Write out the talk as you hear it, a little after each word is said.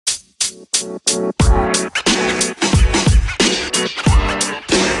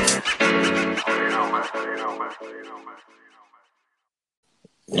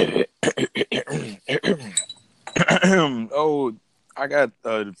Oh, I got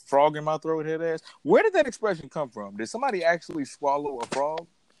a frog in my throat, head ass. Where did that expression come from? Did somebody actually swallow a frog?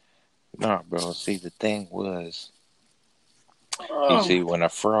 Nah, bro. See, the thing was, you Oh, see, when a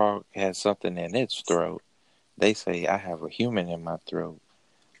frog has something in its throat, they say, I have a human in my throat.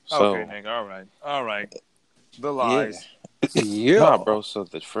 Okay, So, nigga. All right. The yeah. lies. Nah, yeah. bro. So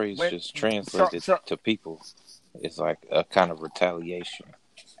the phrase When, just translated to people is like a kind of retaliation.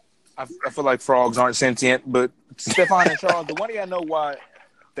 I feel like frogs aren't sentient, but Stefan and Charles, do one of y'all know why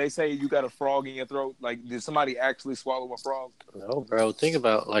they say you got a frog in your throat? Like, did somebody actually swallow a frog? No, bro. Think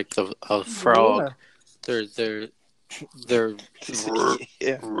about like a frog. Their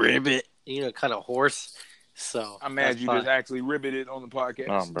Yeah. ribbit, kind of hoarse. So I'm that's mad you fine. just actually ribbited on the Nah,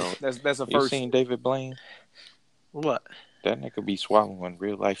 podcast. bro. That's a You first. seen David Blaine? What? That nigga be swallowing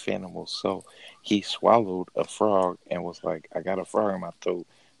real life animals. So he swallowed a frog and was like, I got a frog in my throat,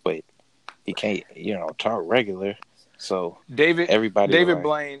 but he can't, talk regular. So David everybody David like,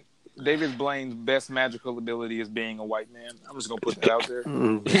 Blaine David Blaine's best magical ability is being a white man. I'm just gonna put that out there.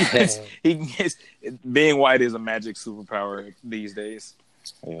 He gets, being white is a magic superpower these days.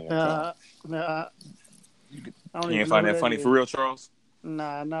 yeah, Nah. You I don't can't even find know that who funny is. for real, Charles.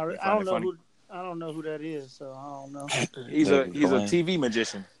 Nah, You I find don't that know funny? who. I don't know who that is, so I don't know. He's a David Blaine. TV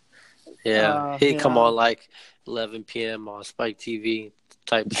magician. Yeah, he'd come yeah. on like 11 p.m. on Spike TV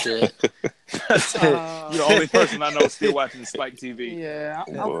type shit. You're the only person I know still watching Spike TV. Yeah,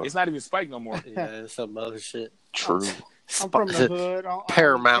 It's not even Spike no more. Yeah, some other shit. True. I'm from the hood.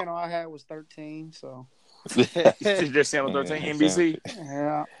 Paramount. The channel I had was 13, so Just channel 13, NBC.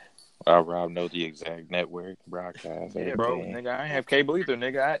 yeah. Rob knows the exact network broadcast. Yeah, bro, everything. nigga, I ain't have cable either,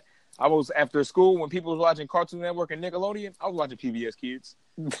 nigga. I was after school when people was watching Cartoon Network and Nickelodeon. I was watching PBS Kids.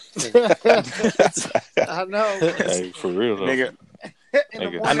 I know. Hey, for real though. Nigga, In the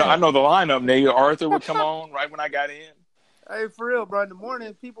Nigga. I morning, know the lineup, nigga. Arthur would come on right when I got in. hey, for real, bro. In the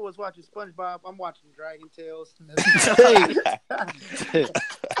morning, people was watching SpongeBob. I'm watching Dragon Tales.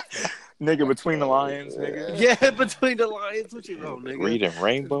 Nigga, Between the Lions, nigga. Yeah, Between the Lions. What you know, nigga? Reading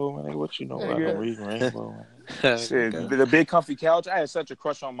Rainbow, man. What you know about Nigga. them reading Rainbow? Shit, the big comfy couch. I had such a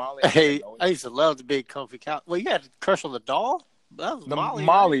crush on Molly. Hey, I used to love the big comfy couch. Well, you had a crush on the doll? That was the Molly.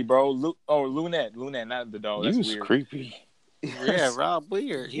 Molly, bro. Lunette, not the dog. That's You was weird. creepy. Right? Yeah, Rob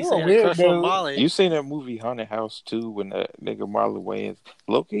Weird. He You said a a weird crush on dude. Molly. You seen that movie Haunted House 2 when that nigga Marlon Wayans,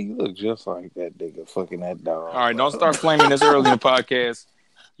 Loki, you look just like that nigga fucking that dog. All right, don't start flaming this early in the podcast.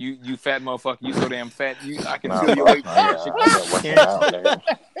 You fat motherfucker. You so damn fat. I can feel your weight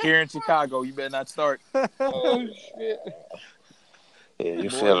here in Chicago. You better not start. Oh shit! Yeah, you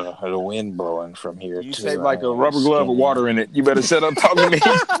feel the wind blowing from here. You too. shaped like a rubber glove with water in it. You better shut up talking to me.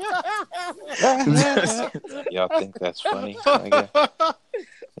 Y'all think that's funny?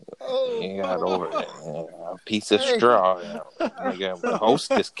 You got over it. A piece of straw. Nigga,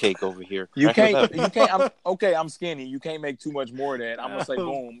 hostess cake over here. You can't. I'm skinny. You can't make too much more of that. I'm gonna say,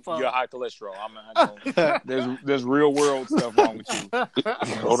 boom, you're high cholesterol. There's real world stuff wrong with you.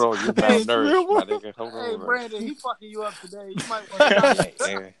 Hold on, you're malnourished, my nigga. Hold on. Hey, Brandon, he fucking you up today. You might want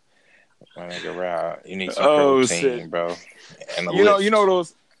to. My nigga, Rob, you need some protein, shit. bro. And You know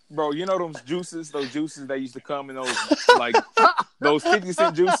those. Bro, you know those juices that used to come in those, like, those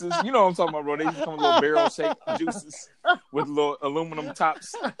 50-cent juices? You know what I'm talking about, bro. They used to come in little barrel-shaped juices with little aluminum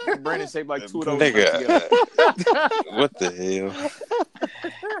tops. Brandon shaped like two of those. Nigga, what the hell?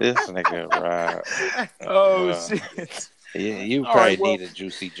 This nigga, Rob. Oh, shit. Yeah, you probably need a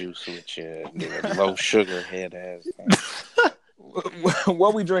juicy juice with your low sugar head ass.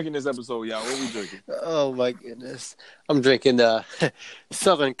 What we drinking this episode, y'all? What we drinking? Oh my goodness! I'm drinking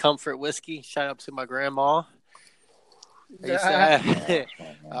Southern Comfort whiskey. Shout out to my grandma. Shout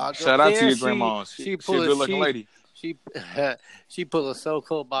out to your grandma. She a good looking lady. She pulled a So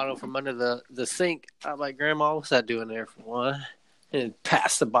Cold bottle from under the sink. I'm like, Grandma, what's that doing there for one? And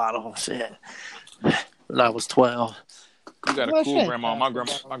passed the bottle. Shit. When I was 12. You got a cool grandma. My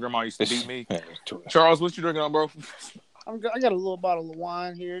grandma used to beat me. Charles, what you drinking on, bro? I got a little bottle of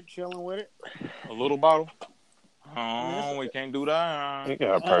wine here, chilling with it. A little bottle? Oh, we can't do that. You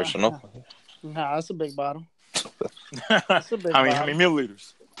got personal. Nah, it's a big bottle. How many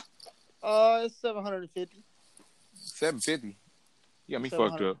milliliters? It's 750. 750. You got me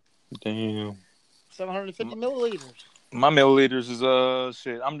fucked up. Damn. 750 milliliters. My milliliters is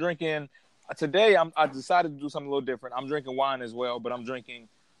shit. I'm drinking today. I decided to do something a little different. I'm drinking wine as well, but I'm drinking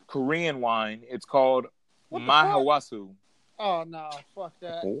Korean wine. It's called Mahawasu. Oh no, fuck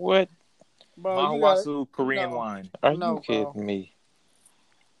that. What? Bro, you got Mahawasu Korean no, wine. Are no, you bro. kidding me?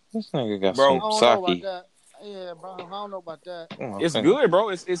 This nigga got Bro. I some don't know about sake. that. Yeah, bro, I don't know about that. It's good, bro.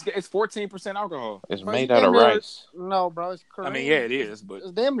 It's 14% alcohol. It's Bro, made you out of damn near- rice. No, bro, it's I Korean. mean, yeah, it is, but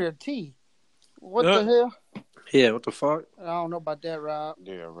It's damn near tea. What the hell? Yeah, what the fuck? I don't know about that, Rob.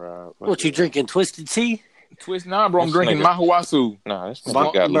 Yeah, right. What you drinking? Twisted tea? twist. Nah, bro. I'm This drinking nigga- Mahawasu. Nah, this nigga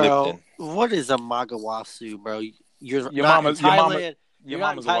Bro, got Lipton. what is a magawasu, bro? You're Your not mama's- in your Thailand. mama- You're Your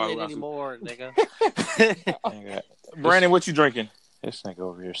not in mama's a Thailand Mahawasu. anymore, nigga. Nigga, Brandon, what you drinking? this nigga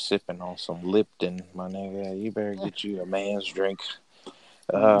over here sipping on some Lipton, my nigga. You better get you a man's drink.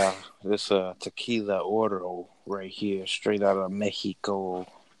 This tequila oro right here, straight out of Mexico.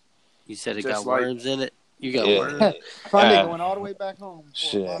 You said it Just got like- worms in it. You got Yeah. worms. Funny Ah. going all the way back home.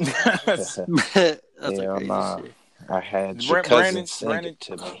 Shit. That's Yeah, a crazy nah. shit. I had your cousin send it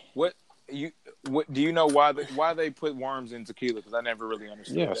to me. What do you know why they put worms in tequila? Because I never really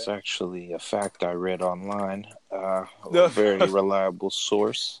understood Yes, that. actually, a fact I read online, a The- very reliable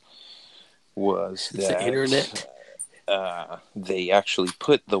source, was It's the that internet. They actually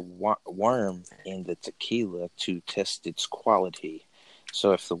put the worm in the tequila to test its quality.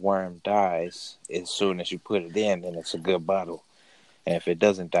 So if the worm dies as soon as you put it in, then it's a good bottle. And if it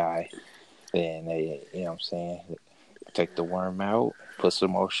doesn't die, then they, you know what I'm saying, take the worm out, put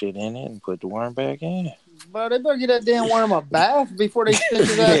some more shit in it, and put the worm back in. Bro, they better get that damn worm a bath before they stick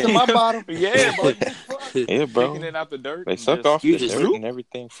his ass in my bottle. Yeah, bro. Yeah, bro. Picking it out the dirt. They and suck just- off you the just- dirt and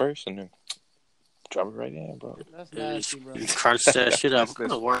everything first, and then drop it right in, bro. That's nasty, bro. You crunch that shit up. That's- I'm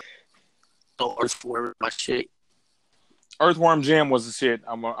gonna work. Earthworm my shit. Earthworm Jim was the shit.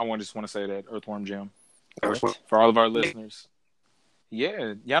 I just want to say that Earthworm Jim for all of our listeners.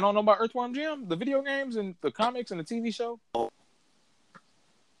 Yeah, y'all don't know about Earthworm Jim, the video games and the comics and the TV show.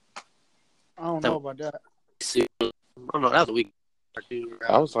 I don't know about that. I don't know. That was a week.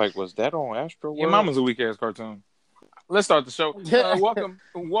 I was like, was that on Astro Your World? mama's a weak ass cartoon. Let's start the show.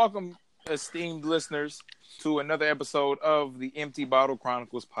 Welcome, esteemed listeners, to another episode of the Empty Bottle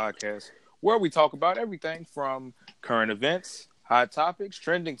Chronicles podcast, where we talk about everything from current events, hot topics,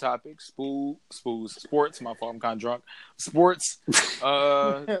 trending topics, sports. My fault, I'm kind of drunk. Sports,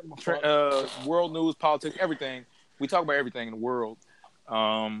 world news, politics, everything. We talk about everything in the world,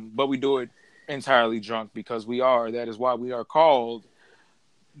 but we do it entirely drunk because that is why we are called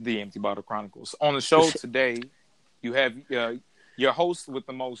the Empty Bottle Chronicles. On the show today, you have your host with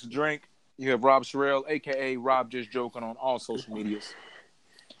the most drink. You have Rob Sherrill, a.k.a. Rob Just Joking on all social medias.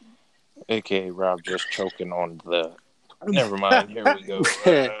 A.K.A. Rob just choking on the... Never mind. Here we go.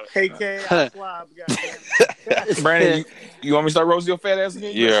 KK, I slob, goddamn. Brandon, you want me to start roasting your fat ass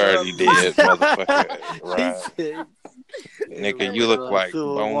again? You already did, motherfucker. Right. Nigga, you look like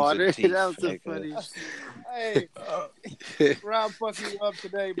bones and teeth. That was so Nigga. funny. Hey, Rob fucking you up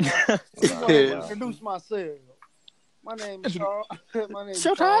today, bro. I want Yeah. to introduce myself. My name is Charles. My name is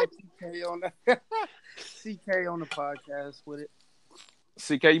Showtime. Charles CK on the CK on the podcast with it.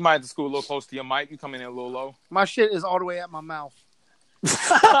 CK, you might have to scoot a little close to your mic. You come in there a little low. My shit is all the way at my mouth.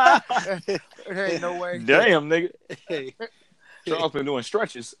 There ain't no way. Damn, nigga. Hey. Charles been doing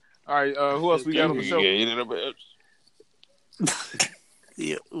stretches. All right, who else we got on the show?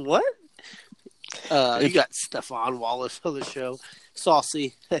 Yeah, what? You got Stefan Wallace on the show.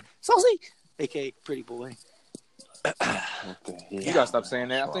 Saucy. Saucy, a.k.a. Pretty Boy. You gotta stop saying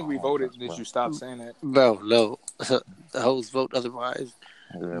that. I think we voted that you stop saying that. No. The hoes vote otherwise.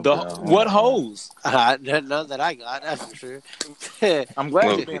 What hoes? None that I got, that's for sure. I'm glad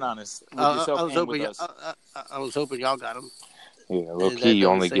Look. you're being honest with I yourself was and hoping. with us. I was hoping y'all got them. Yeah, low That key, you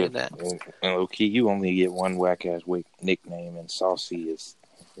don't only say get that. and low key, you only get one whack ass nickname, and Saucy is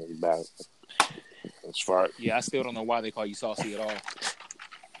about as far. Yeah, I still don't know why they call you saucy at all.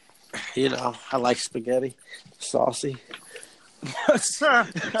 You know, I like spaghetti, saucy.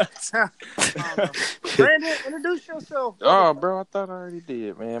 Brandon, introduce yourself. Oh, bro, I thought I already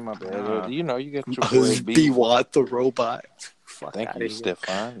did, man. My bad. You know, you got your boy B-Watt the robot. Fuck Thank outta you, here.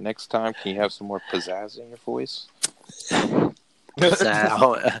 Stefan. Next time, can you have some more pizzazz in your voice? I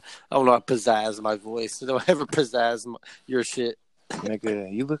don't know how to pizzazz my voice. I don't ever pizzazz your shit.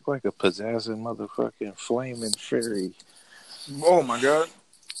 Nigga, you look like a pizzazzing motherfucking flaming fairy. Oh my god,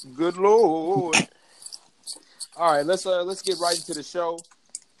 good lord! All right, let's get right into the show.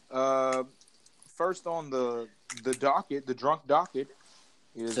 First on the docket, the drunk docket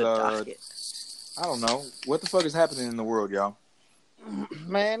is The docket. I don't know what the fuck is happening in the world, y'all.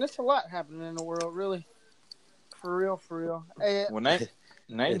 Man, there's a lot happening in the world, really. For real. Hey, Well,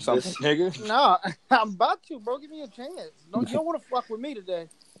 name something, nigga. no, I'm about to, bro. Give me a chance. You don't want to fuck with me today.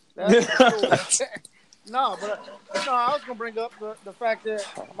 That's for sure. No, I was gonna bring up the fact that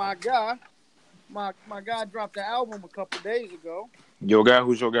my guy, my guy dropped the album a couple days ago. Your guy,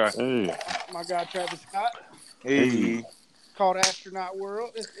 who's your guy? Hey, My guy Travis Scott, Hey, called Astronaut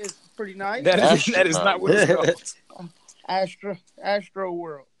World. It's pretty nice. that is not what it's called. Astro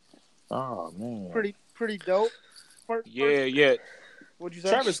World. oh man. Pretty dope. Yeah. What'd you say?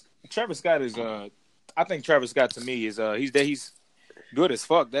 Travis Scott is I think Travis Scott to me is he's good as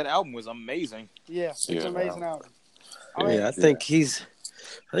fuck. That album was amazing. Yeah, it's Yeah, an amazing album. I think he's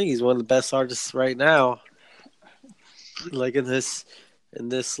one of the best artists right now. Like in this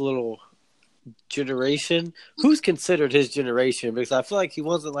little generation. Who's considered his generation? Because I feel like he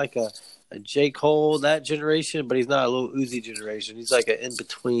wasn't like a J. Cole that generation, but he's not a Lil Uzi generation. He's like an in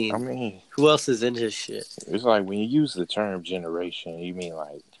between. I mean, who else is in his shit? it's like when you use the term generation, you mean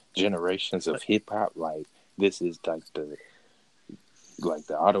like generations of hip hop. Like this is like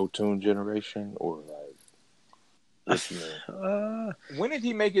the auto tune generation, or like this man. When did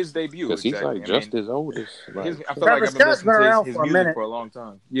he make his debut? Because he's like just as old as. Like, I feel like I've been Travis Scott's been listening to around his for a music minute. for a long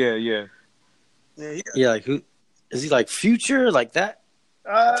time. Yeah. Yeah, like who is he? Like Future, like that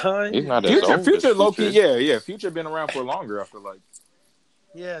time? he's not as old Future, as low key, yeah. Future been around for longer. I feel like.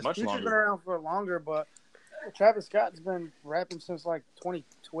 Yeah, Much Future's longer. been around for longer, but Travis Scott's been rapping since like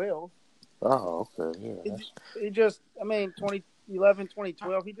 2012. Oh, okay, yeah. He just, 2011,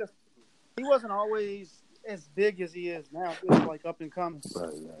 2012. He wasn't always as big as he is now. He was like up and coming. Right.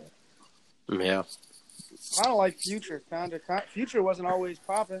 Yeah. Kind of like Future. Future wasn't always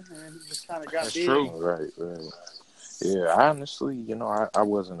popping, and he just kind of got That's big. true. Right. Yeah, honestly, I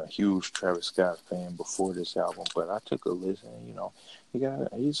wasn't a huge Travis Scott fan before this album, but I took a listen. He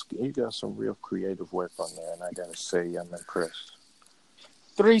got some real creative work on there, and I gotta say, I'm impressed.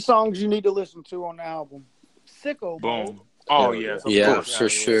 3 songs you need to listen to on the album: Sicko Mode, Boom. Oh yes. of Yeah, course. for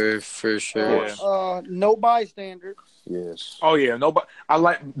sure. Yeah. No Bystanders. Yes. Oh yeah. Nobody.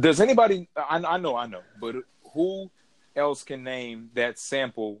 Does anybody? I know. But who else can name that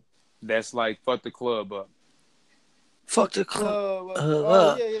sample? That's like "Fuck the Club Up." Fuck the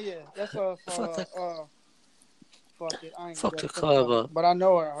club. Yeah. That's Fuck it. I ain't Fuck got the that club song. up. But I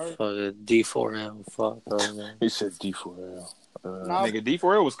know it. I heard. Fuck D4L. Fuck. He said D4L. Nah, Nigga,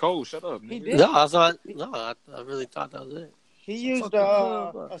 D4L was cold. Shut up. He Nigga. did. I really thought that was it. He used Fuck the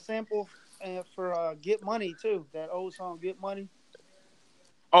club up. a sample for "Get Money" too. That old song "Get Money."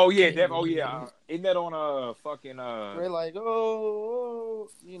 Oh yeah. Isn't that on fucking They're like, oh,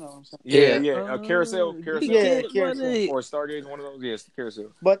 you know what I'm saying. Yeah. Carousel. Yeah, Carousel. Or Stargaze. One of those. Yes,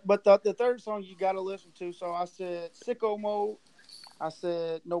 Carousel. But the third song you got to listen to. So I said "Sicko Mode," I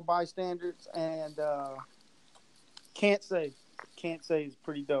said "No Bystanders," and "Can't Say." "Can't Say" is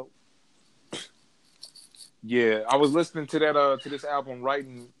pretty dope. Yeah, I was listening to that to this album,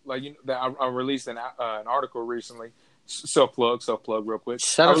 writing I released an article recently. Self plug real quick.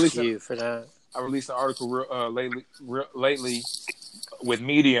 Shout out to you for that. I released an article lately with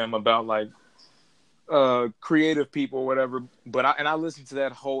Medium about like creative people or whatever. But I listened to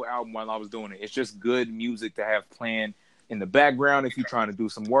that whole album while I was doing it. It's just good music to have playing in the background if you're trying to do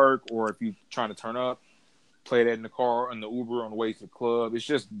some work or if you're trying to turn up. Play that in the car, in the Uber, on the way to the club. It's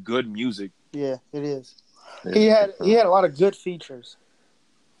just good music. Yeah, it is. Yeah. He had a lot of good features.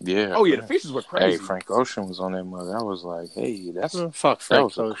 Yeah. Oh yeah, the features were crazy. Hey, Frank Ocean was on that mother. I was like, hey, Fuck that Frank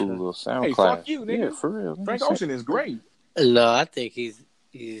was a cool Ocean. little sound Hey, class. fuck you, nigga. Yeah, for real. Frank Ocean is great. No, I think he's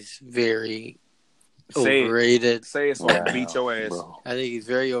very Say overrated. it so I can beat your ass. Bro. I think he's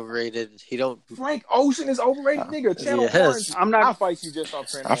very overrated. He don't. Frank Ocean is overrated, nigga. Channel Yes. Orange. I'll fight you just off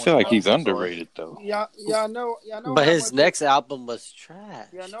Channel I feel like Orange. he's I'm sorry. underrated though. Yeah, I know. But how his much next album was trash.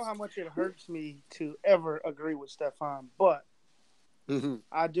 I know how much it hurts me to ever agree with Stefan, but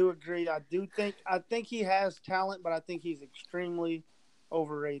I do agree. I think he has talent, but I think he's extremely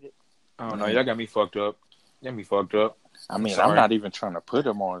overrated. Oh no, y'all got me fucked up. I mean, Sorry. I'm not even trying to put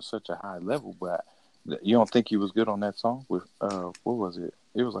him on such a high level, but you don't think he was good on that song? With what was it?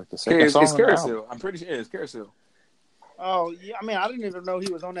 It was like the second It's song. on the album. Carousel. I'm pretty sure it's Carousel. Oh yeah, I didn't even know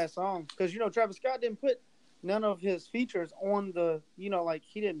he was on that song because Travis Scott didn't put none of his features on the like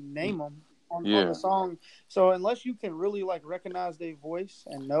he didn't name them on the song. So unless you can really like recognize their voice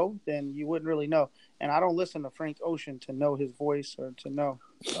and know, then you wouldn't really know. And I don't listen to Frank Ocean to know his voice or to know.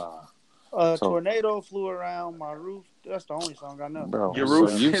 Tornado flew around my roof. That's the only song I know. Bro, Your so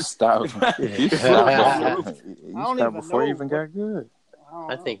roof you is- stopped. You Your stopped roof. before know you even got good.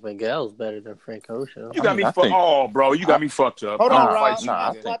 I think Miguel's better than Frank Ocean. You got me I fucked. think- Oh, bro, you got me fucked up. Hold I'm on, gonna Rob. fight you, Nah, I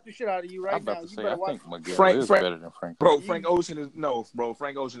nigga. think- Slap the shit out of you I'm right about now. to You say, better I watch. think Miguel Frank- is Frank- better than Frank. Bro, Ocean. Frank Ocean is bro.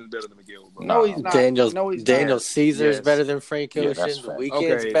 Frank Ocean is better than Miguel, bro. No, he's not. Daniel No, he's Daniel not. Caesar's Yes. better than Frank Yeah, that's Ocean. The fact.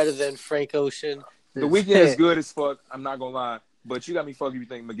 Weeknd's Okay. better than Frank Ocean. The Weeknd is good as fuck. I'm not gonna lie. But you got me fucked if you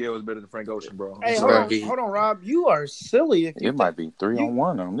think Miguel is better than Frank Ocean, bro. Hey, Sorry. hold on, Rob. You are silly. If you It might be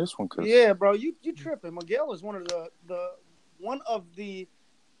 3-on-1 on this one. Yeah, bro. You tripping. Miguel is one of the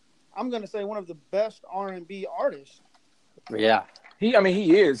I'm gonna say one of the best R&B artists. Yeah. He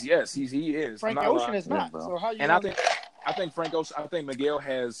is. Yes, he is. Frank Ocean is not. bro. So how you? And I think Frank Ocean. I think Miguel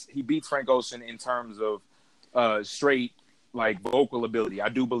he beats Frank Ocean in terms of straight like vocal ability. I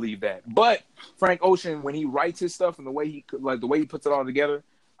do believe that. But Frank Ocean, when he writes his stuff and the way he puts it all together,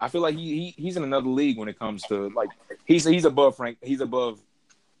 I feel like he's in another league when it comes to like he's above Frank. He's above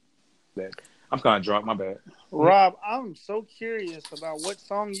that. I'm kind of drunk. My bad. Rob, I'm so curious about what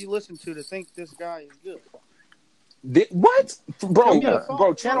song you listen to think this guy is good. What, bro? Yeah.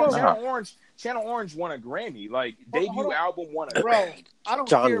 Bro, Channel Orange won a Grammy. Like debut album won a Grammy. I don't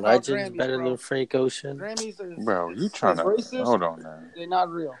John care about Legend's Grammys, better bro. than Frank Ocean. Grammys is Bro, you trying to racist. hold on now? They're not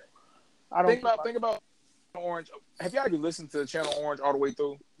real. I don't think about Orange. Have y'all ever listened to Channel Orange all the way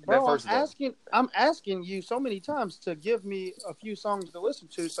through? Bro, I'm asking you so many times to give me a few songs to listen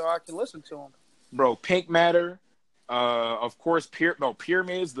to so I can listen to them. Bro, Pink Matter, of course,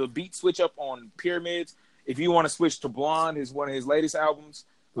 Pyramids. The beat switch up on Pyramids. If you want to switch to Blonde, is one of his latest albums.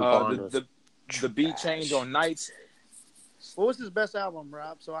 The beat change on Nights. What was his best album,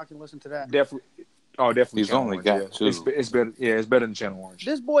 Rob? So I can listen to that. Definitely. He's Channel only Orange, got two. It's better. Yeah, it's better than Channel Orange.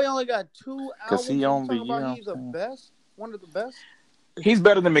 This boy only got 2 albums. He's the best, one of the best. He's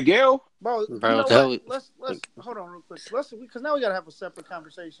better than Miguel. Bro, you Bro, know what? Let's hold on real quick. Because now we gotta have a separate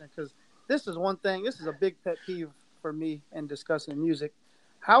conversation. Because this is one thing. This is a big pet peeve for me in discussing music.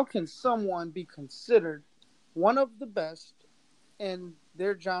 How can someone be considered one of the best in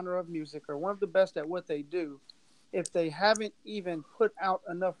their genre of music, or one of the best at what they do, if they haven't even put out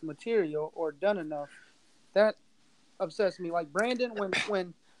enough material or done enough? That upsets me. Like Brandon,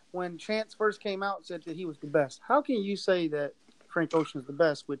 when Chance first came out, said that he was the best. How can you say that Frank Ocean is the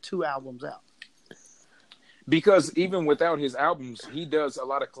best with 2 albums out? Because even without his albums, he does a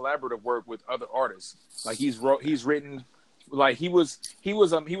lot of collaborative work with other artists. Like he's written, like he was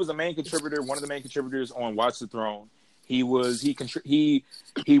a main contributor, one of the main contributors on Watch the Throne. He wrote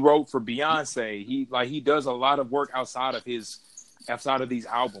for Beyonce. He does a lot of work outside of these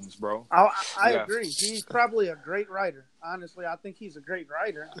albums, bro. I agree. He's probably a great writer. Honestly, I think he's a great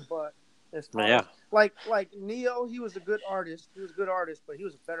writer. But as far as, like Neo, he was a good artist. He was a good artist, but he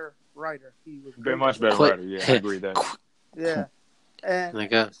was a better writer. He was much better writer. Yeah, I agree with that. Yeah, and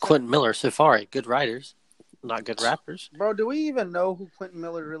like Quentin Miller, Safari, good writers, not good rappers. Bro, do we even know who Quentin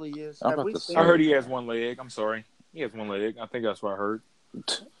Miller really is? I heard he has one leg. I'm sorry, he has one leg. I think that's what I heard.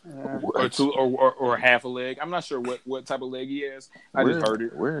 Yeah. Or 2, or half a leg. I'm not sure what type of leg he has. I just heard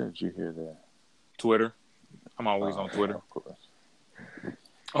it. Where did you hear that? Twitter. I'm always on Twitter.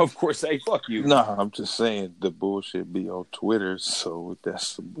 Of course, say fuck you. No, I'm just saying the bullshit be on Twitter, so that's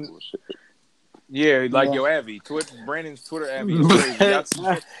some bullshit. Yeah, like your Avi. Brandon's Twitter Avi is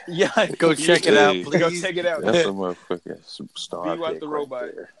crazy. Yeah, go check it out, please. Go check it out. That's a motherfucking star. Be like the robot.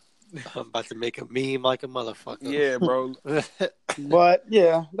 I'm about to make a meme like a motherfucker. Yeah, bro. But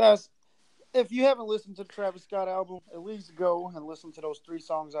yeah, that's if you haven't listened to the Travis Scott album, at least go and listen to those 3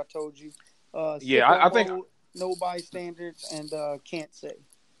 songs I told you. I think No Bystanders and Can't Say.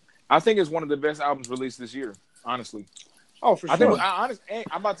 I think it's one of the best albums released this year. Honestly. Oh, for sure. I'm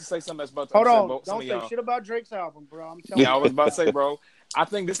about to say something that's about to hold on. Don't say shit about Drake's album, bro. I'm telling you. I was about to say, bro. I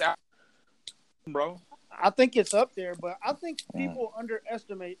think this album, bro. I think it's up there, but I think people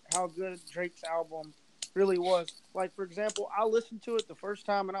underestimate how good Drake's album really was. Like, for example, I listened to it the first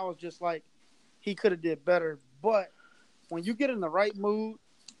time and I was just like, he could have did better. But when you get in the right mood,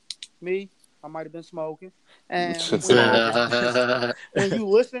 I might have been smoking. And when you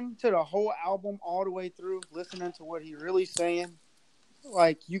listen to the whole album all the way through, listening to what he's really saying,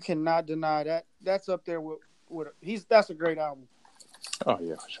 like, you cannot deny that. That's up there with that's a great album. Oh,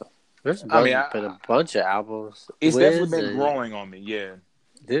 yeah, for sure. There's been a bunch of albums. It's definitely been growing on me, yeah.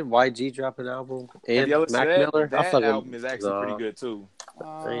 Didn't YG drop an album? And Mac Miller? That album is actually pretty good, too.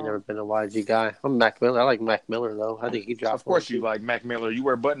 I ain't never been a YG guy. I'm Mac Miller. I like Mac Miller, though. I think he dropped Of course you like Mac Miller. You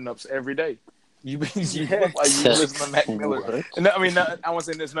wear button-ups every day. You look like you listen to Mac Miller. And I mean, I want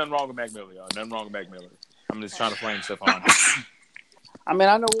to say there's nothing wrong with Mac Miller, y'all. Nothing wrong with Mac Miller. I'm just trying to flame stuff on. I mean,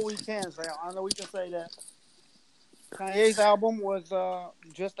 I know what we can say. I know we can say that Kanye's album was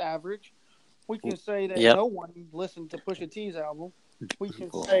just average. We can say that no one listened to Pusha T's album. We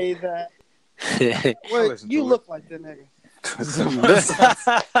can say that. Well, you look like that nigga.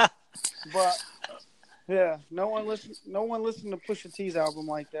 But yeah, no one listened to Pusha T's album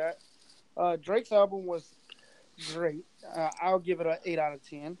like that. Drake's album was great. I'll give it an 8 out of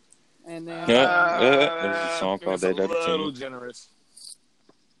 10. and then there's a song called That's a That little generous.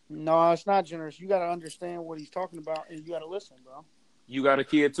 no, it's not generous. You got to understand what he's talking about, and you got to listen, bro. You got a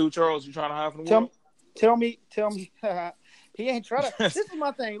kid too, Charles? You trying to hide from the world? Tell me. He ain't trying to. This is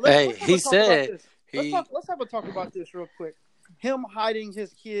my thing. Let's have a talk about this real quick. Him hiding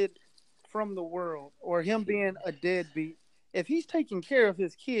his kid from the world, or him being a deadbeat. If he's taking care of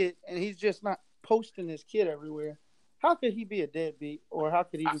his kid and he's just not posting his kid everywhere, how could he be a deadbeat, or how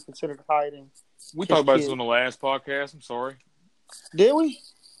could he be considered hiding? We talked about this on the last podcast. I'm sorry. Did we?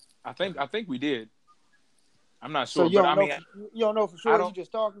 I think we did. I'm not So sure, you but you don't know for sure. You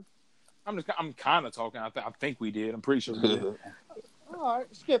just talking. I'm kind of talking. I think we did. I'm pretty sure we did. All right,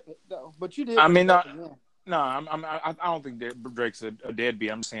 skip it though. But you did. I mean, I don't think that Drake's a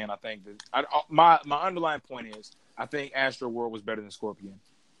deadbeat. I'm saying I think that my underlying point is I think Astro World was better than Scorpion.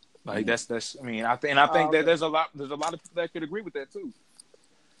 Like that's. I mean, I think that there's a lot of people that could agree with that too.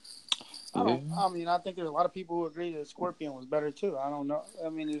 I think there's a lot of people who agree that Scorpion was better too. I don't know. I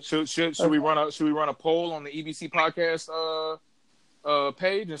mean, should we run a poll on the EBC podcast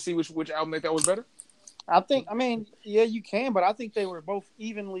page and see which album they thought was better? Yeah, you can, but I think they were both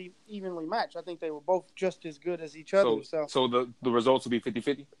evenly matched. I think they were both just as good as each other. So the results will be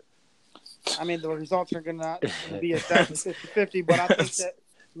 50-50? I mean, the results are going to not be exactly 50-50, but I think that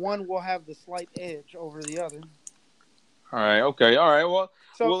one will have the slight edge over the other. All right. Okay. All right. Well,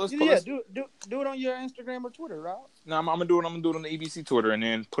 let's do it on your Instagram or Twitter, right? No, I'm gonna do it on the EBC Twitter and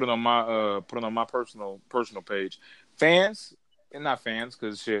then put it on my personal page. Fans and not fans,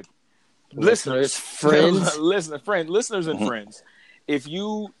 because shit. Listeners, friends, listeners and friends. If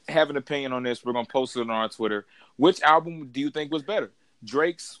you have an opinion on this, we're gonna post it on our Twitter. Which album do you think was better,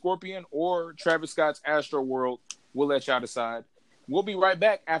 Drake's Scorpion or Travis Scott's Astro World? We'll let y'all decide. We'll be right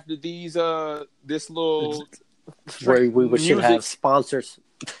back after these this little where we should have sponsors.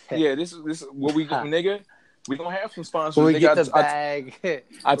 Yeah, this is what we nigga. We gonna have some sponsors. When we get the bag.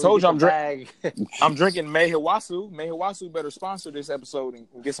 I told you I'm drinking Mehiwasu. Mehiwasu better sponsor this episode and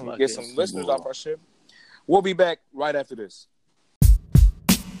get some listeners off our shit. We'll be back right after this.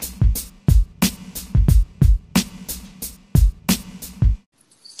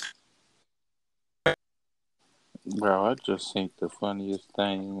 Bro, I just think the funniest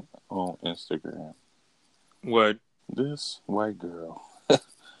thing on Instagram. What? This white girl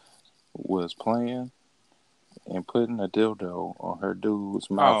was playing and putting a dildo on her dude's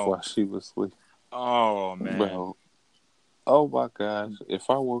mouth while she was asleep. Oh, man. Bro. Oh, my gosh. If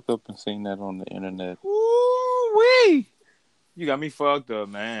I woke up and seen that on the internet. Ooh-wee. You got me fucked up,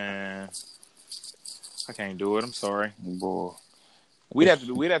 man. I can't do it. I'm sorry. Boy. We'd have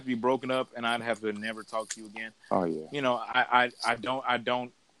to be broken up, and I'd have to never talk to you again. Oh, yeah. You know,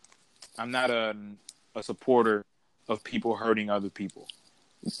 I'm not a supporter of people hurting other people.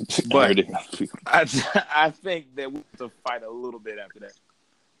 But I think that we have to fight a little bit after that.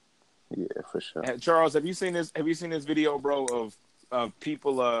 Yeah, for sure. Charles, have you seen this video, bro, of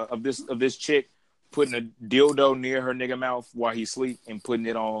people of this chick putting a dildo near her nigga mouth while he sleep and putting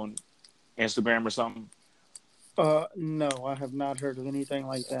it on Instagram or something? No, I have not heard of anything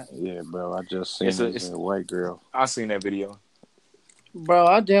like that. Yeah, bro, I just seen a white girl. I seen that video. Bro,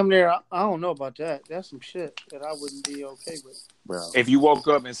 I damn near, I don't know about that. That's some shit that I wouldn't be okay with. Bro. If you woke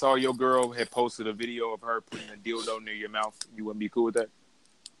up and saw your girl had posted a video of her putting a dildo near your mouth, you wouldn't be cool with that?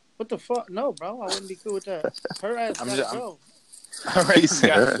 What the fuck? No, bro, I wouldn't be cool with that. Her ass gotta go. Her ass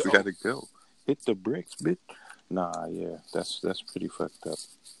gotta go. Hit the bricks, bitch. Nah, yeah, that's pretty fucked up.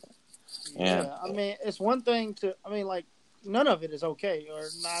 Yeah, I mean, it's one thing like, none of it is okay or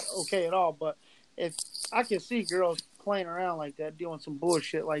not okay at all, but if I can see girls playing around like that, doing some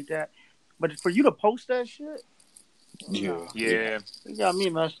bullshit like that, but for you to post that shit, yeah, it got me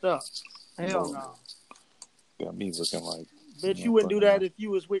messed up. Hell no. Got me looking like, bitch, you wouldn't do that if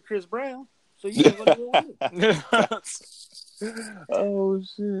you was with Chris Brown, so you ain't gonna do it. Oh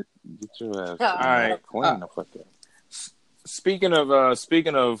shit! Get your ass. All right, clean the fuck up. Speaking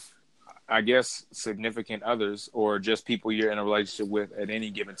of, I guess, significant others or just people you're in a relationship with at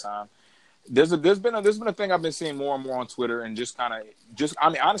any given time. There's been a thing I've been seeing more and more on Twitter, and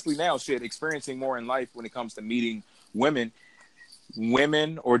honestly now, experiencing more in life when it comes to meeting women,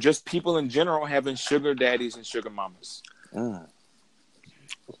 or just people in general having sugar daddies and sugar mamas.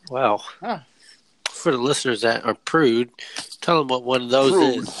 Wow. For the listeners that are prude, tell them what one of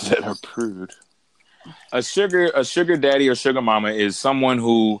those is. That are prude. A sugar daddy or sugar mama is someone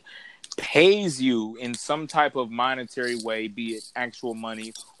who pays you in some type of monetary way, be it actual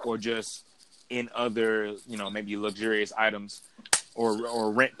money or just in other, maybe luxurious items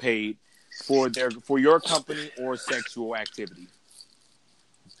or rent paid for your company or sexual activity.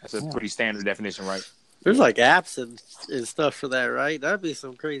 That's a pretty standard definition, right? There's like apps and stuff for that, right? That'd be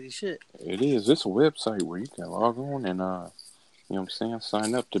some crazy shit. It is. It's a website where you can log on and, you know what I'm saying,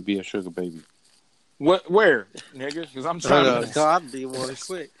 sign up to be a sugar baby. What? Where, nigga? Because I'm trying to. I'd be more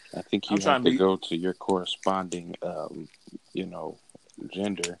quick. I think you have to go to your corresponding, you know,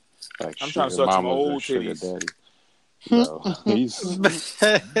 gender. Like I'm trying to suck some old titties. Daddy. So,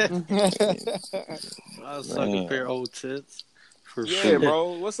 I'll suck a pair of old tits. For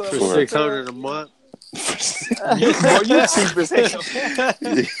bro. What's up? For $600 a month. Bro, you cheap as hell.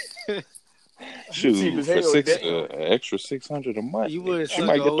 Shoot, for extra $600 a month, you might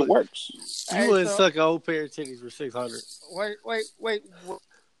get the works. You wouldn't suck an old pair of titties for $600. Wait.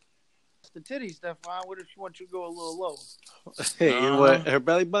 The titties, Stefan. What if she wants you to go a little low? Hey, what? Her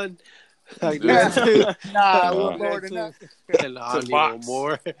belly button? Nah, a little lower than that. I need a little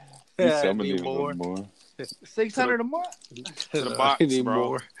more. I need more. $600 a month. To the box, I need bro.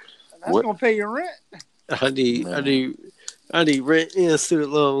 more. That's gonna pay your rent. I need rent and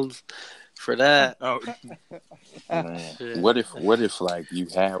student loans for that. Oh, man. What if like you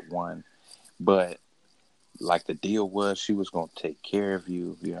had one, but like the deal was she was gonna take care of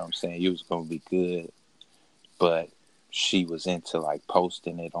you. You know what I'm saying? You was gonna be good, but she was into like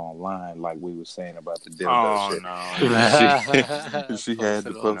posting it online, like we were saying about the dildo shit. No. She had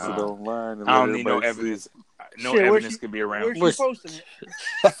to post it online. And I don't need no evidence. No evidence could be around. Where's she posting it?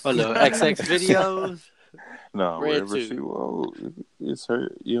 Oh no, XX videos. No, wherever she was, it's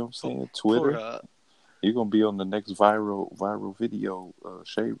her. You know what I'm saying? Twitter. You're gonna be on the next viral video,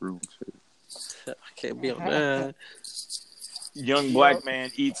 Shade Room shit. I can't be on that. Young black man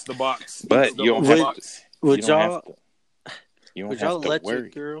eats the box. But you don't have to. Would y'all let worry. your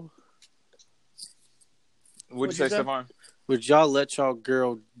girl? What'd you say, Stefan? Would y'all let y'all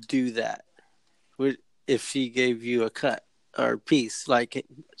girl do that? If she gave you a cut or a piece, like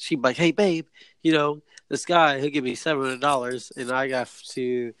she'd be like, "Hey, babe, you know this guy, he'll give me $700, and I got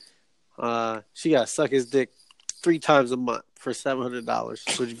to, she got to suck his dick 3 times a month for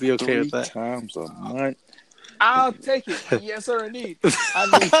 $700. Would you be okay with that? 3 times a month. I'll take it. Yes, sir, indeed.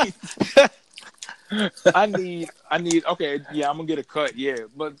 I need. Okay, yeah, I'm gonna get a cut. Yeah,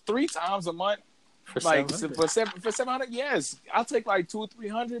 but 3 times a month, for like $700. For $700, yes, I'll take like 200 or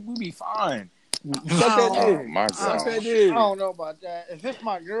 300. We'll be fine. Oh my God! I don't know about that. If it's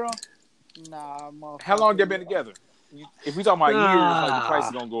my girl, nah. How long they been together? If we talking about years, like the price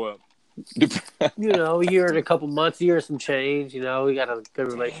is gonna go up. You know, a year and a couple months, year some change. You know, we got a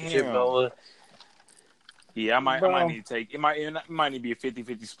good relationship going. Yeah, I might need to take it. Might need to be a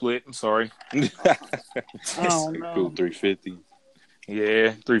 50-50 split. I'm sorry. I don't know. Cool, 350.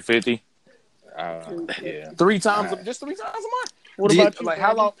 Yeah, 350. Yeah. 3 times, just 3 times a month. What about you? Like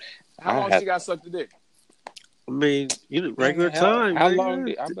how long? How long she got sucked the dick? I mean, regular time. How long?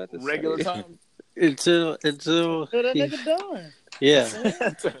 I'm about to regular say. time until that nigga done. Yeah.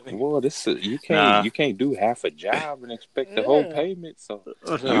 Well, you can't do half a job and expect the whole payment. So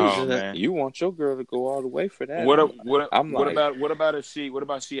man. You want your girl to go all the way for that. What about if she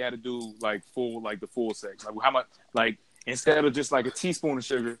had to do like the full sex? Like how much? Like instead of just like a teaspoon of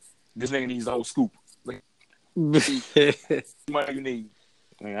sugar, this nigga needs a whole scoop. Like, what do you need?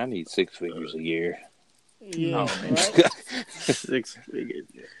 I need 6 figures a year. Yeah, right? 6 figures.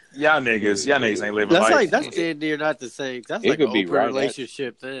 Y'all niggas ain't living life. That's damn near not the same. That's it like could an be open right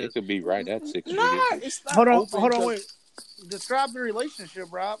relationship. It could be right at 6 figures. Nah, it's not. Hold on, wait. Describe the relationship,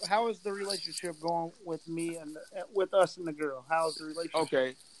 Rob. How is the relationship going with me and with us and the girl? How is the relationship?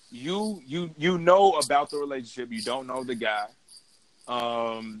 Okay, you know about the relationship. You don't know the guy.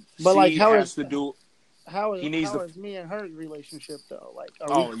 But like, how is me and her relationship though? Like,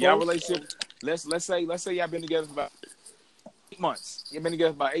 y'all relationship. Let's say y'all been together for about 8 months. You've been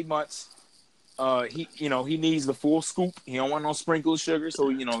together for about 8 months. He needs the full scoop. He don't want no sprinkles of sugar. So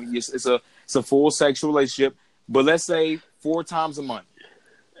it's a full sexual relationship. But let's say 4 times a month.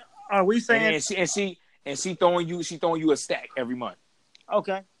 Are we saying? And she throwing you a stack every month.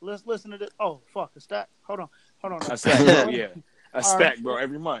 Okay, let's listen to this. Oh fuck, a stack. Hold on. A stack, bro. Yeah, a stack, bro.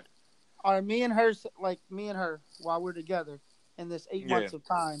 Every month. Are me and her while we're together in this 8 months of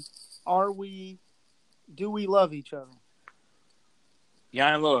time? Do we love each other?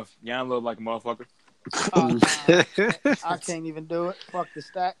 Y'all in love like a motherfucker. I can't even do it. Fuck the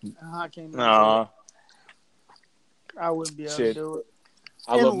stack. I can't even do it. I wouldn't be able to do it.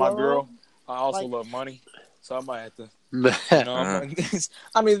 I love my girl. I also love money. So I might have to,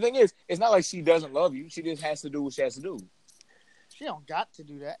 I mean, the thing is, it's not like she doesn't love you. She just has to do what she has to do. She don't got to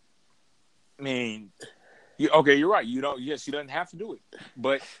do that. I mean, you're right. She doesn't have to do it.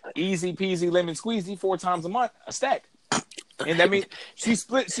 But easy peasy lemon squeezy 4 times a month, a stack. And that means she's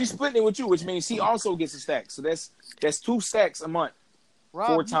splitting it with you, which means she also gets a stack. So that's 2 stacks a month. Rob,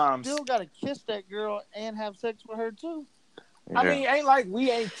 4 times. You still gotta kiss that girl and have sex with her too. Yeah. I mean, ain't like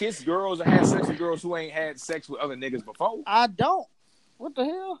we ain't kissed girls or had sex with girls who ain't had sex with other niggas before. I don't. What the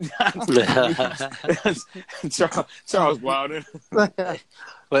hell? Charles Wilder.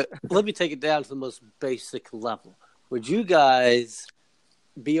 But let me take it down to the most basic level. Would you guys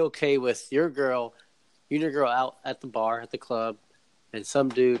be okay with you and your girl out at the bar, at the club, and some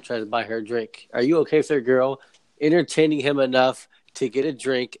dude tries to buy her a drink? Are you okay with their girl entertaining him enough to get a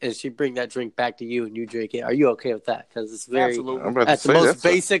drink and she bring that drink back to you and you drink it? Are you okay with that? Because it's very, at the most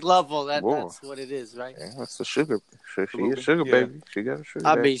basic level, that's what it is, right? Yeah, that's the sugar. She a sugar baby. She got a sugar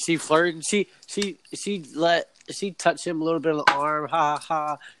baby. I mean, she flirting. She touched him a little bit on the arm. Ha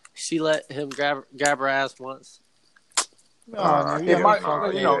ha. She let him grab her ass once. Nah.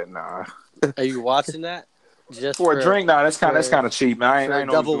 Are you watching that? Just for a drink? Nah, that's kind of cheap, man. I ain't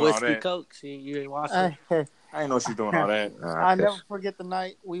know double whiskey Coke. You ain't watching. I ain't know she's doing all that. I never forget the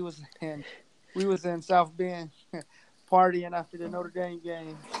night we was in South Bend partying after the Notre Dame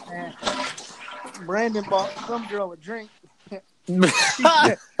game, and Brandon bought some girl a drink. She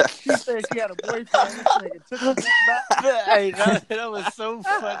said she had a boyfriend. This nigga took the drink back. Hey, that was so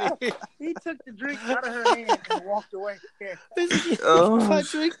funny. He took the drink out of her hand and walked away. My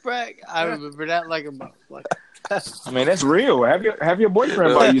drink back. I remember that like a month. I mean, that's real. Have your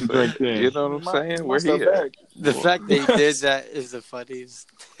boyfriend buy you the drink then. You know what I'm saying? Where he at? The fact that he did that is the funniest.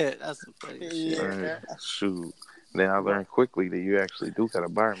 That's the funniest shit. Shoot. Then I learned quickly that you actually do gotta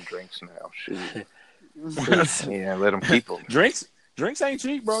buy them drinks now. Shoot. Yeah, let them keep them. Drinks ain't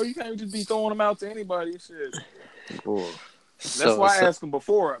cheap, bro. You can't just be throwing them out to anybody. Shit. Boy. That's why I asked him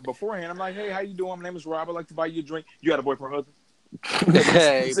beforehand. I'm like, hey, how you doing? My name is Rob. I'd like to buy you a drink. You got a boyfriend, husband?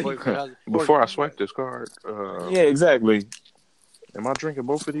 Hey, boyfriend. Before I swipe this card. Yeah, exactly. Am I drinking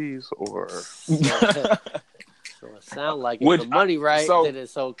both of these or? So it sounds like if the money right, then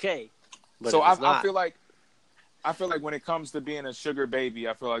it's okay. But so I feel like when it comes to being a sugar baby,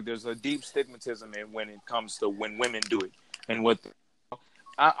 I feel like there's a deep stigmatism when it comes to when women do it. And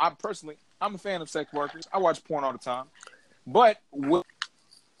I personally, I'm a fan of sex workers. I watch porn all the time. But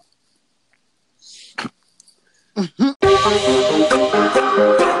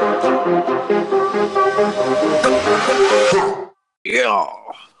yeah.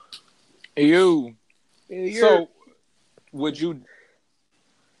 So would you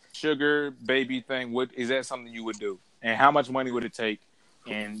sugar baby thing? Is that something you would do? And how much money would it take?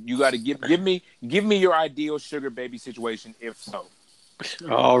 And you got to give me your ideal sugar baby situation, if so.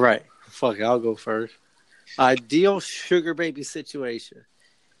 All right, fuck it, I'll go first. Ideal sugar baby situation.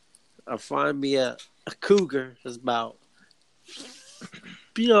 I find me a cougar that's about,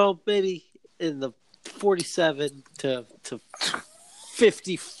 maybe in the 47 to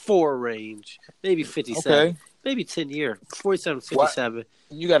 54 range, maybe 57. Okay. Maybe 10 years, 47, 57. What?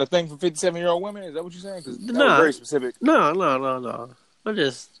 You got a thing for 57-year-old women? Is that what you're saying? Because that was very specific. No. I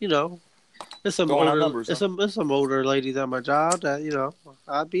just, there's some older ladies on my job that,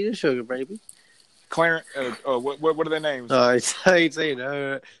 I'd be the sugar baby. Clarence, what are their names? I ain't saying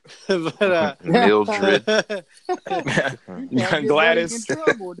that. But, Mildred. Gladys.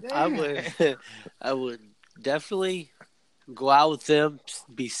 I would definitely go out with them,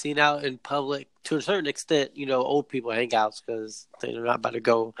 be seen out in public. To a certain extent, old people hangouts because they're not about to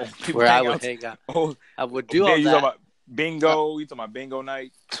go where I would hang out. I would do all that. You talking about bingo? You talking about bingo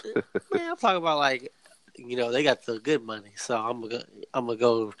night? Man, I'm talking about they got the good money, so I'm gonna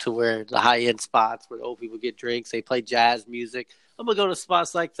go to where the high end spots where the old people get drinks. They play jazz music. I'm gonna go to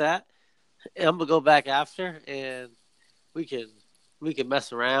spots like that. And I'm gonna go back after, and we can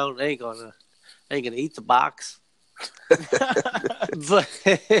mess around. I ain't gonna eat the box. But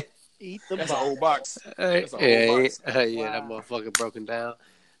eat the That's box. An old box. That's an old box. Yeah, that motherfucker broken down.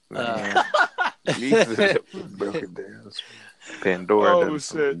 Broken down. Pandora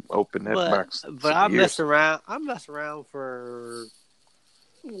doesn't open that box. But I mess around. I mess around for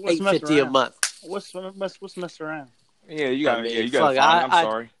 $850 a month. What's mess around? Yeah, you got. You got. I'm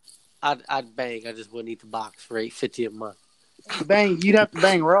sorry. I'd bang. I just wouldn't eat the box for $850 a month. Bang. You'd have to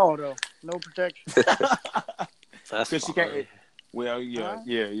bang raw though. No protection. That's because she can't. Well, yeah.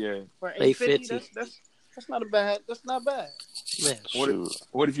 For $850, that's not bad. That's not bad. Man,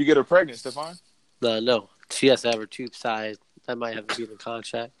 what if you get her pregnant, Stefan? No. She has to have her tube size. That might have to be in the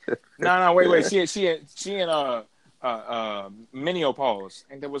contract. No. Wait. She in menopause.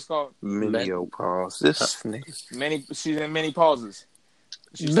 Ain't that what's called? Menopause. This nigga. She's in many pauses.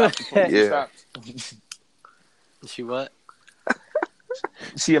 She stopped. She what?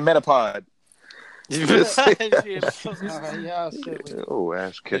 She a metapod. Yeah, silly. Oh,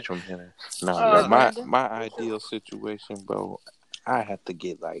 Ash Ketchum Henry. No, my ideal situation, bro. I have to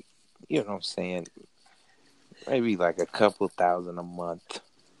get like, you know what I'm saying, maybe like a couple thousand a month.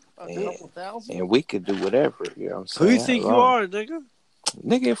 Couple thousand? And we could do whatever, you know what I'm saying? Who you think you are, nigga?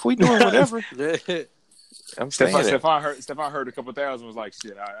 Nigga, if we doing whatever. I'm saying Stefan heard a couple thousand, was like,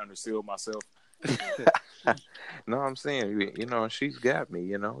 shit, I understood myself. No, I'm saying, you know, she's got me,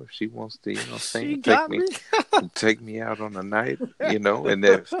 you know, if she wants to, you know what I'm saying, take me out on a night, you know, and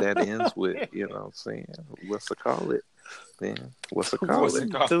if that ends with, you know what I'm saying, what's it call it? Then what's it call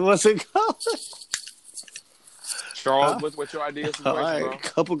it? Charles, what's your idea situation, right, bro?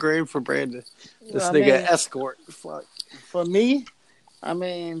 Couple grand for Brandon. This nigga escort. Fuck. For me, I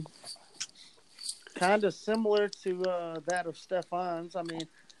mean, kind of similar to that of Stefan's. I mean,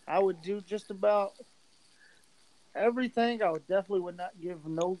 I would do just about everything. I would not give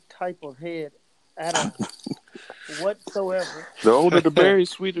no type of head at all whatsoever. The older the berry,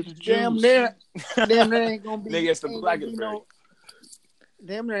 sweeter the juice. Damn near ain't gonna be. Nigga, it's the blackest berry.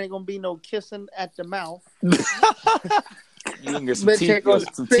 Damn, there ain't gonna be no kissing at the mouth. You can get some teeth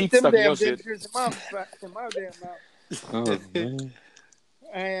stuck in your shit. In my damn mouth. Oh, man.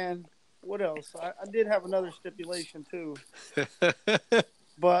 And what else? I did have another stipulation too.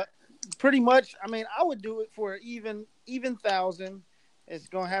 But pretty much, I mean, I would do it for even 1,000. It's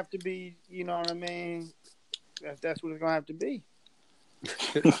gonna have to be, you know what I mean? That's what it's gonna have to be.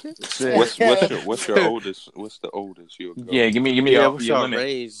 What's your oldest? What's the oldest you'll go? Yeah, give me your limit.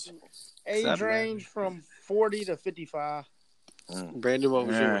 Age range from 40 to 55. Brandon, what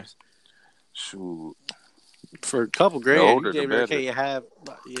was yours? Shoot. For a couple grand, the older you the better. can't have.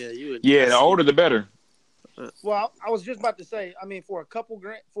 You would. Yeah, the older the better. Well, I was just about to say. I mean, for a couple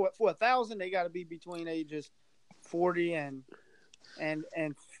grand, for 1,000, they got to be between ages 40 and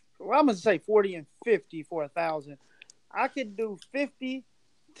well, I'm gonna say 40 and 50 for 1,000. I could do 50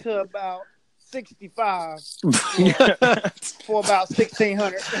 to about 65 for about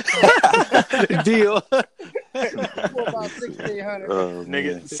 1,600. Deal. For about 1,600.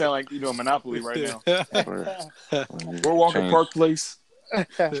 Nigga, sound like you doing Monopoly right now. We're walking Park Place. 2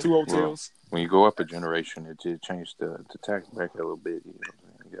 hotels. When you go up a generation, it did change the tax bracket a little bit. You know,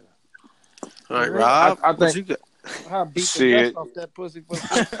 you gotta... All right, Rob. I think you got? I beat the dust off that pussy.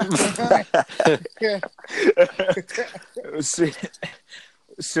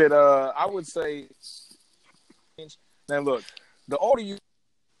 Shit. I would say. Now look, the older you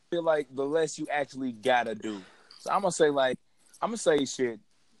feel like, the less you actually gotta do. So I'm gonna say shit.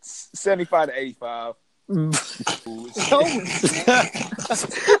 75 to 85.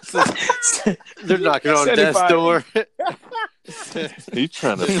 They're knocking on death's door. He's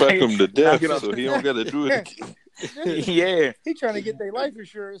trying to fuck him to death, so he don't got to do it again. Yeah, he trying to get their life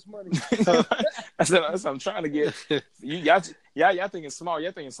insurance money. That's what I'm trying to get. Y'all thinking small.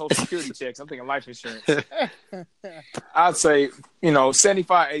 Y'all thinking Social Security checks. I'm thinking life insurance. I'd say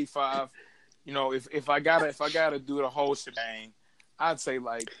 75, 85. You know, if I gotta do the whole shebang, I'd say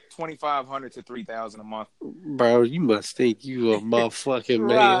like 2,500 to 3,000 a month. Bro, you must think you a motherfucking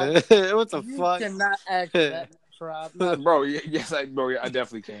man. What the fuck? You cannot act that, Rob. Bro, yes, I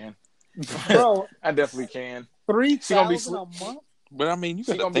definitely can. Bro, I definitely can. 3,000 a month. But I mean, you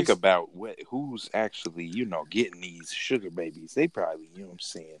got to think about who's actually, getting these sugar babies. They probably, you know what I'm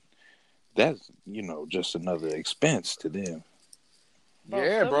saying, that's, just another expense to them.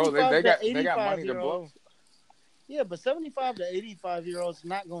 Yeah, bro, they got money to blow. Yeah, but 75 to 85-year-olds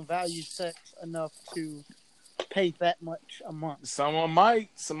not gonna value sex enough to pay that much a month. Someone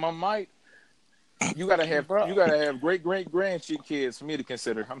might. You gotta have great grandkids for me to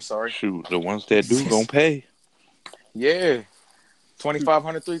consider. I'm sorry. Shoot, the ones that do gonna pay. Yeah,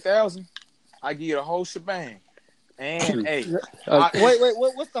 2,500, 3,000. I give you the whole shebang. And hey, wait,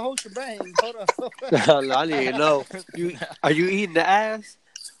 what's the whole shebang? Hold on. I didn't even know. Are you eating the ass?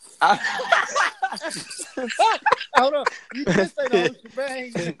 Hold on. You just say the whole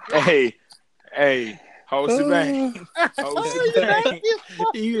shebang. Hey, whole shebang. Whole shebang.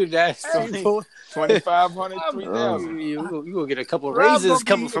 You that's 2,500, 3,000. You gonna get a couple of raises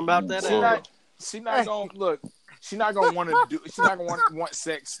coming from out that ass. She's not gonna look. She's not gonna want to do. She's not gonna want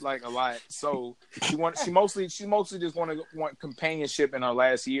sex like a lot. So she mostly just want companionship in her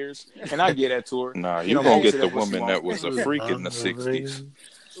last years, and I get that to her. Nah, you gonna get the woman that was a freak in the '60s.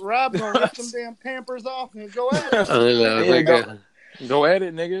 Rob gonna rip some damn Pampers off and go at it. Go at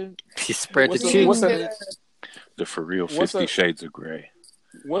it, nigga. You spread the cheeks. The for real 50 Shades of Grey.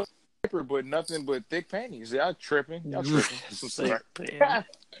 What's but nothing but thick panties? Y'all tripping.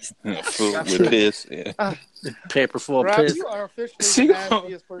 Full with piss. Yeah. Paper full of Rob, piss. you are officially She the gon-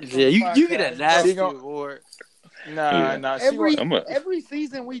 nastiest person. Yeah, on the you get a podcast. nasty gon- award. Nah. Every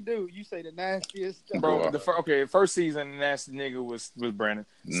season we do, you say the nastiest stuff. Bro, first season, the nasty nigga was Brandon.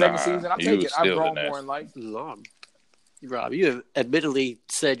 Second season, I take it. I've grown more in life. Long. Rob, you have admittedly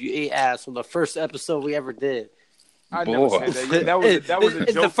said you ate ass on the first episode we ever did. I never said that. That was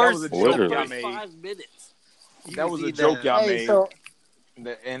a joke. That was a joke y'all made. 5 minutes. That was a joke y'all made. So,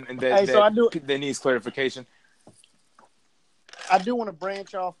 That needs clarification. I do want to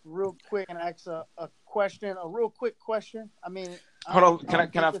branch off real quick and ask a real quick question. I mean, hold on.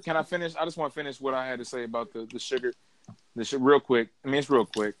 Can I finish? I just want to finish what I had to say about the sugar. Real quick. I mean, it's real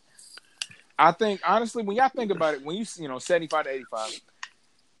quick. I think honestly, when y'all think about it, when you 75 to 85,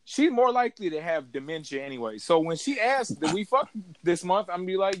 she's more likely to have dementia anyway. So when she asked, "Did we fuck this month?" I'm gonna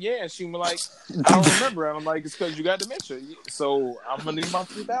be like, "Yeah." And she be like, "I don't remember." And I'm like, "It's because you got dementia." So I'm gonna need my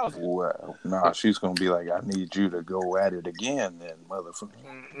 3,000. Well, nah, she's gonna be like, "I need you to go at it again, then, motherfucker."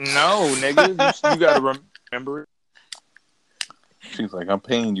 No, nigga, you gotta remember it. She's like, "I'm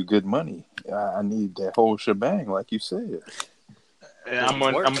paying you good money. I need that whole shebang, like you said." And I'm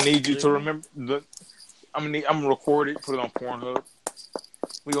gonna need you to remember. I'm gonna record it, put it on Pornhub.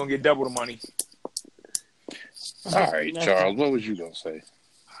 We gonna get double the money. All right, Charles, what was you gonna say?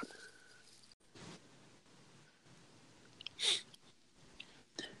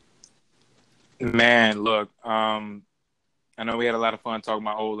 Man, look, I know we had a lot of fun talking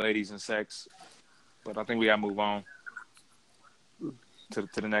about old ladies and sex, but I think we gotta move on to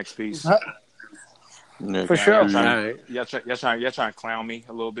the next piece. For sure. Y'all trying to clown me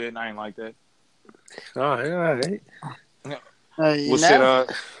a little bit, and I ain't like that. All right. Well, shit,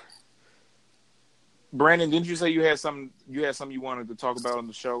 Brandon, didn't you say you had something you wanted to talk about on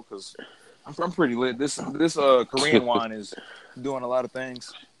the show? Because I'm pretty lit. This Korean wine is doing a lot of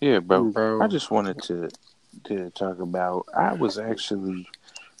things. Yeah, bro. I just wanted to talk about. I was actually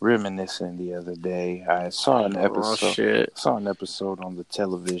reminiscing the other day. I saw an episode on the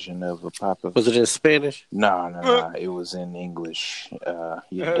television of a popular. Was it in Spanish? No. It was in English.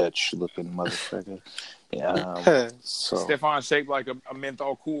 You Dutch looking motherfucker. So Stefan shaped like a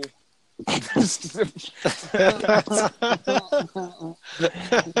menthol cool. But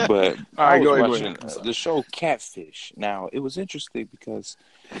I was watching the show Catfish. Now, it was interesting because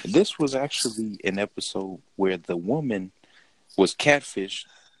this was actually an episode where the woman was catfished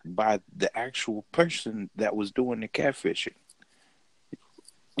by the actual person that was doing the catfishing.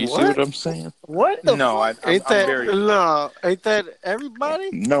 You see what I'm saying? What? No, ain't that everybody?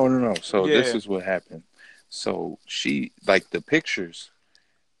 No. So this is what happened. So she, like, the pictures,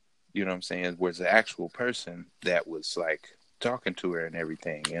 you know what I'm saying, was the actual person that was, like, talking to her and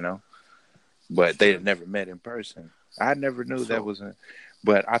everything, you know? But they had never met in person. I never knew that wasn't.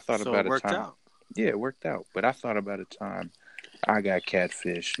 But I thought about a time. Out. Yeah, it worked out. But I thought about a time I got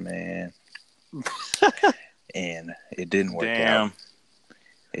catfished, man. And it didn't work out.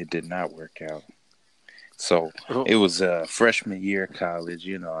 It did not work out. So it was freshman year of college,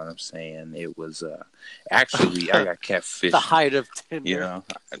 you know what I'm saying? It was actually I got catfished. The height of Tinder. You know,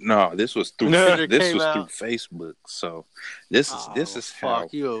 no, this was through through Facebook. So this is how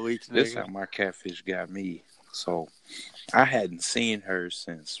you a weak nigga. This is how my catfish got me. So I hadn't seen her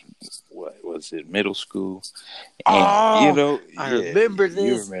since what was it, middle school? And you know, I remember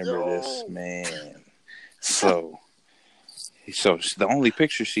this. You remember this, man. So the only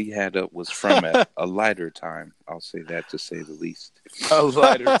picture she had up was from a lighter time. I'll say that, to say the least. A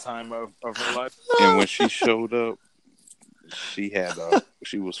lighter time of her life. And when she showed up, she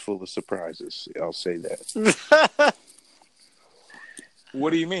was full of surprises. I'll say that. What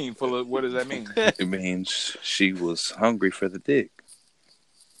do you mean? What does that mean? It means she was hungry for the dick.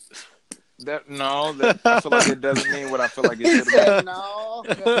 I feel like it doesn't mean what I feel like it should have No.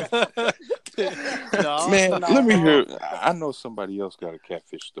 Man, let me hear. I know somebody else got a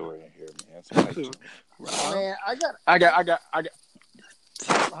catfish story in here, man. I got.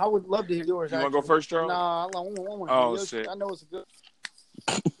 I would love to hear yours. You want to go first, Charles? Nah, I want to hear yours. Shit. I know it's a good.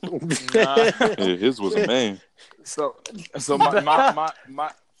 Yeah, his was a man. So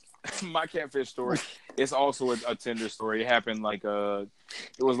my catfish story is also a Tinder story. It happened like it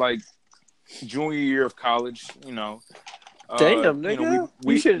was like junior year of college, you know. Damn, nigga. You know,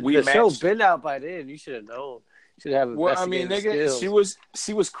 the show's been out by then. You should have known. You should have skills.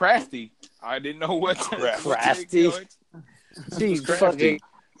 She was crafty. I didn't know what crafty. She's fucking.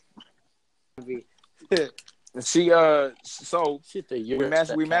 She so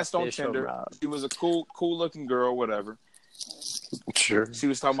we matched on Tinder. She was a cool looking girl, whatever. Sure. She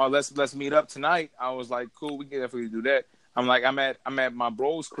was talking about let's meet up tonight. I was like, cool, we can definitely do that. I'm like, I'm at my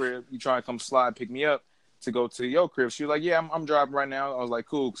bro's crib. You trying to come slide, pick me up to go to your crib? She was like, yeah, I'm driving right now. I was like,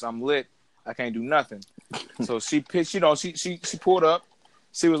 cool, because I'm lit. I can't do nothing. So she pitched, she pulled up.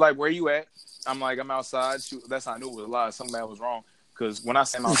 She was like, where you at? I'm like, I'm outside. That's how I knew it was a lie. Something that was wrong. Because when I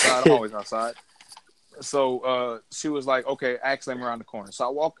say I'm outside, I'm always outside. So she was like, okay, actually, I'm around the corner. So I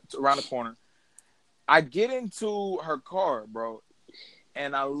walk around the corner. I get into her car, bro,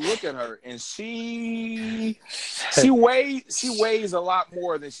 and I look at her, and she weighs a lot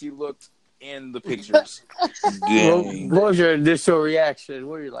more than she looked in the pictures. What was your initial reaction?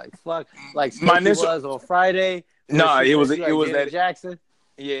 What were you like? Fuck, like my initial was on Friday. No, it was that Jackson.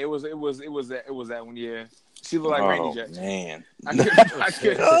 Yeah, it was that one. Yeah, she looked like Randy Jackson. Man,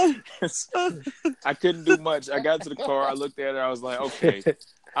 I couldn't do much. I got to the car. I looked at her. I was like, okay,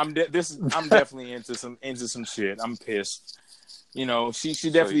 I'm definitely into some shit. I'm pissed. You know, she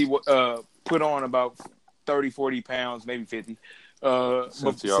definitely put on about 30, 40 pounds, maybe 50.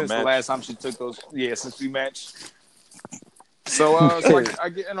 Since the last time she took those, since we matched. So I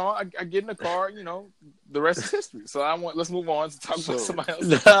get in the car. You know, the rest is history. So let's move on to talk about somebody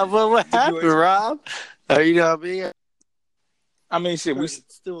else. What happened, Rob? You know what I mean? I mean, shit. We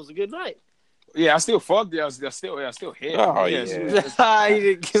still was a good night. Yeah, I still fucked her. I still hit. Oh yeah. You didn't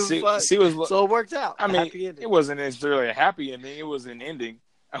give a fuck. She was, so it worked out. I mean, it wasn't necessarily a happy ending. It was an ending.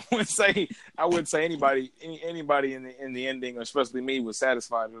 I wouldn't say anybody in the ending, especially me, was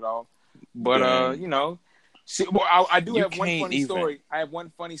satisfied at all. But you know, I do have one funny story. I have one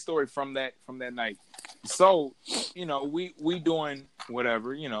funny story from that night. So, you know, we doing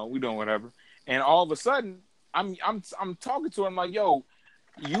whatever. You know, we doing whatever, and all of a sudden, I'm talking to her. I'm like, yo,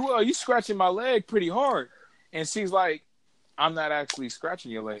 you scratching my leg pretty hard, and she's like, I'm not actually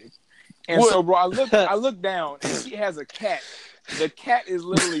scratching your leg. And so, bro, I look down, and she has a cat. The cat is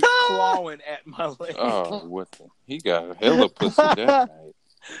literally clawing at my leg. Oh, what the? He got a hella pussy that night.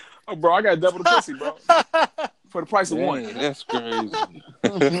 Oh, bro, I got double the pussy, bro. For the price of one. That's crazy.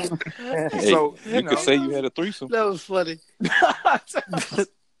 So, you could say you had a threesome. That was funny.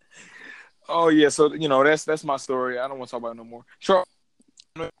 Oh, yeah. So, you know, that's my story. I don't want to talk about it no more. Sure.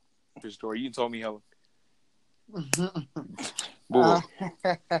 Your story. You told me, hella. Well,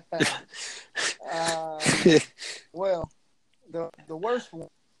 the worst one.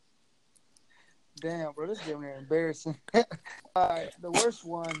 Damn, bro, this is getting embarrassing. The worst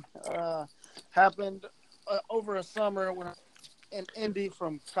one happened over a summer when I was in Indy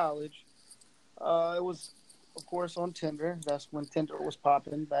from college. It was, of course, on Tinder. That's when Tinder was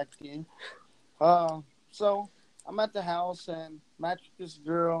popping back then. So I'm at the house and matched with this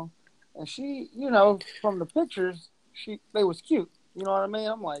girl, and she, you know, from the pictures, they was cute. You know what I mean?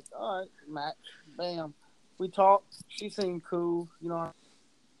 I'm like, all right, match, bam. We talked. She seemed cool, you know.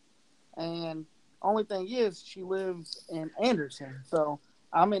 And only thing is, she lives in Anderson. So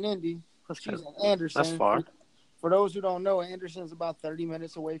I'm in Indy because she's in Anderson. That's far. For those who don't know, Anderson's about 30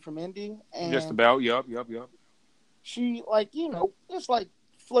 minutes away from Indy. And just about. Yup. She, like, you know, it's like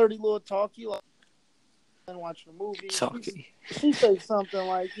flirty little talky, like, and watching a movie. She says something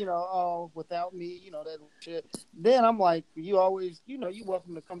like, you know, oh, without me, you know, that shit. Then I'm like, you always, you know, you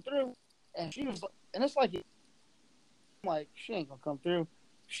welcome to come through. And she was, and it's like, I'm like, she ain't gonna come through.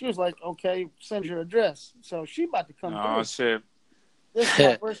 She was like, okay, send your address. So she about to come through. Oh, shit. This is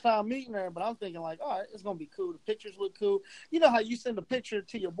my first time meeting her, but I'm thinking like, all right, it's gonna be cool. The pictures look cool. You know how you send a picture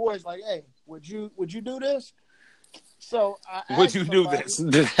to your boys like, hey, would you do this? So would you do this?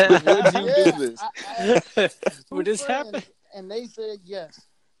 Would you do this? Would this happen? And they said yes.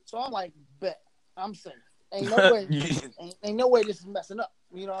 So I'm like, bet. I'm safe. Ain't no way. ain't no way this is messing up.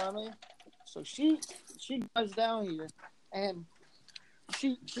 You know what I mean? So she drives down here, and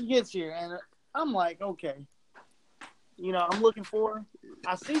she gets here, and I'm like, okay. You know, I'm looking for her.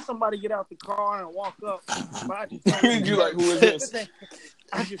 I see somebody get out the car and walk up. But I just you like, who is this?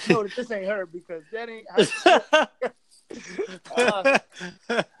 I just know that this ain't her because that ain't.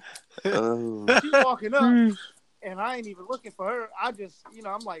 She's walking up, and I ain't even looking for her. I just, you know,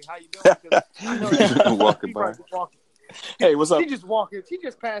 I'm like, how you doing? Because I know that walking by. Hey, what's up? She just walking. She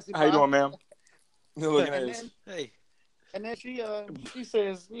just passing. How you doing, ma'am? You're looking at this. Hey. And then she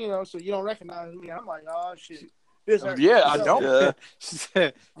says, you know, so you don't recognize me. I'm like, oh shit. Yeah, I don't. She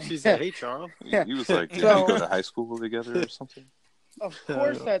said, hey, Charles. Yeah. He was like, did you go to high school together or something? Of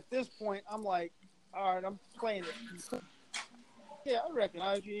course, at this point, I'm like, all right, I'm playing it. Yeah, I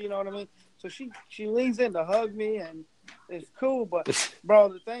recognize you, you know what I mean? So she leans in to hug me, and it's cool. But,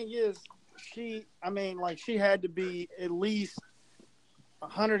 bro, the thing is, she had to be at least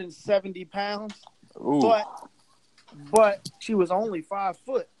 170 pounds. Ooh. But she was only 5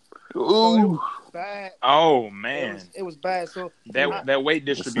 foot. Ooh. So it was bad. Oh man, it was bad. So that weight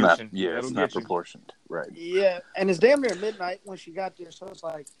distribution, it's not proportioned, right? Yeah, and it's damn near midnight when she got there. So it's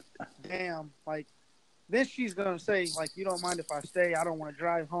like, damn, like then she's gonna say like, you don't mind if I stay? I don't want to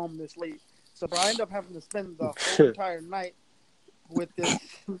drive home this late. So I end up having to spend the whole entire night with this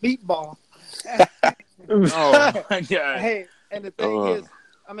meatball. Oh my God! Hey, and the thing is,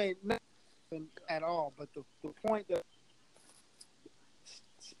 I mean, not at all, but the point that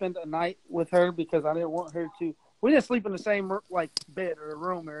spend a night with her because I didn't want her to. We didn't sleep in the same like bed or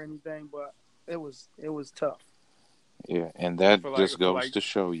room or anything, but it was tough. Yeah, and that just goes to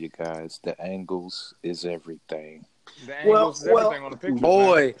show you guys the angles is everything. The angles is everything on the picture,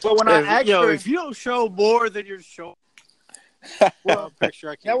 boy. But when I asked her, if you don't show more than you're showing,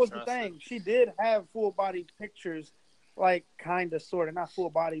 picture, that was the thing. She did have full body pictures, like kind of, sort of, not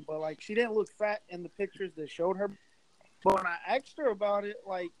full body, but like she didn't look fat in the pictures that showed her. But when I asked her about it,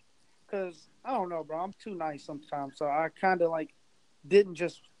 like, because I don't know, bro, I'm too nice sometimes, so I kind of like didn't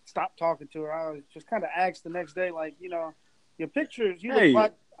just stop talking to her. I was just kind of asked the next day, like, you know, your pictures, you look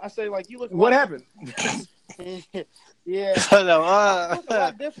like, I say, like, you look. What happened? Yeah, I look a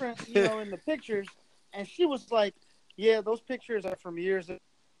lot different, you know, in the pictures. And she was like, yeah, those pictures are from years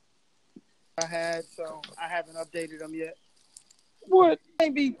I had, so I haven't updated them yet. What? You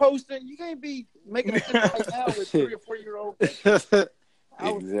can't be posting. You can't be making a picture right now with 3 or 4 year old pictures.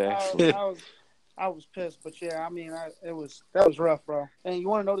 Exactly. I was pissed, but yeah, I mean, that was rough, bro. And you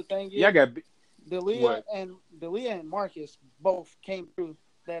want to know the thing? Yeah, I got Delia and Marcus both came through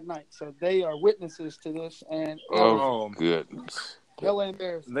that night, so they are witnesses to this. And goodness, hella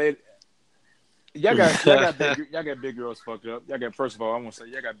embarrassing. Y'all got big girls fucked up. First of all, I want to say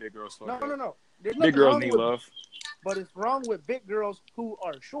y'all got big girls fucked up. No. Big girls need love. But it's wrong with big girls who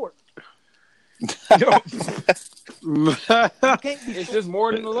are short. It's just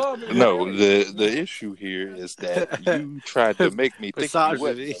more than the love. No, the issue here is that you tried to make me think you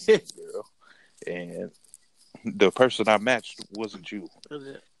wasn't a girl, and the person I matched wasn't you.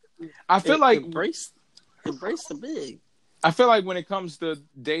 I feel like embrace the big. I feel like when it comes to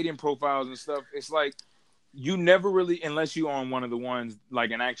dating profiles and stuff, it's like you never really, unless you're on one of the ones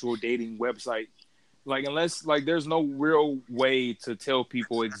like an actual dating website, like unless like there's no real way to tell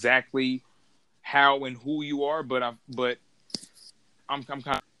people exactly how and who you are. But I'm kind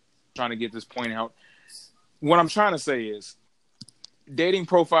of trying to get this point out. What I'm trying to say is dating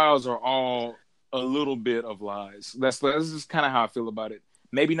profiles are all a little bit of lies. That's just kind of how I feel about it.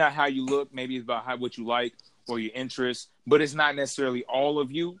 Maybe not how you look. Maybe it's about what you like or your interests, but it's not necessarily all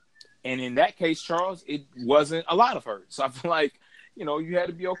of you. And in that case, Charles, it wasn't a lot of her. So I feel like, you know, you had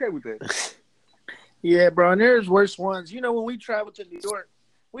to be okay with that. Yeah, bro. And there's worse ones. You know, when we traveled to New York,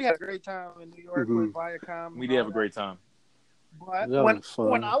 we had a great time in New York with Viacom. We did have a great time. But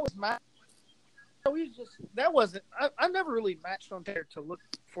when I was matched, I never really matched on there to look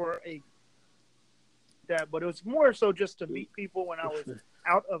for that, but it was more so just to meet people when I was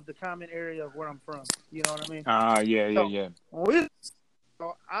out of the common area of where I'm from. You know what I mean? Yeah.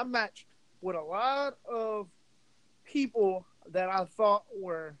 I matched with a lot of people that I thought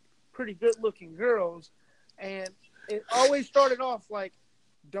were pretty good looking girls, and it always started off like,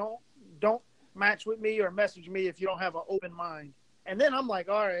 don't match with me or message me if you don't have an open mind. And then I'm like,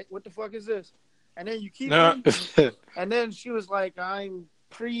 all right, what the fuck is this? And then you keep reading, and then she was like, I'm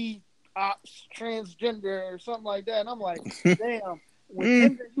pre-ops transgender or something like that. And I'm like, damn, with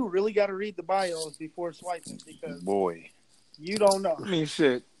Tinder, you really got to read the bios before swiping because you don't know. I mean,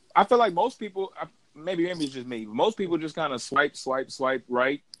 shit. I feel like most people, maybe it's just me, most people just kind of swipe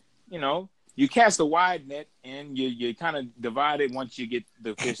right. You know, you cast a wide net and you kind of divide it once you get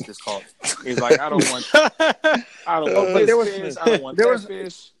the fish that's caught. It's like, I don't want this fish. I don't want that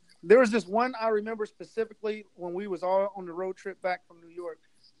fish. There was this one I remember specifically when we was all on the road trip back from New York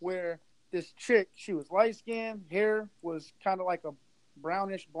where this chick, she was light-skinned, hair was kind of like a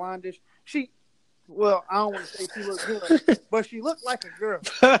brownish, blondish. I don't want to say she looked good, but she looked like a girl.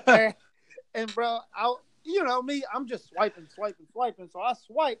 And bro, you know me, I'm just swiping. So I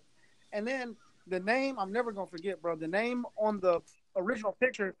swipe, and then the name, I'm never going to forget, bro. The name on the original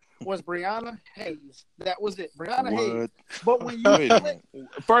picture was Brianna Hayes. That was it, Brianna Hayes. But when you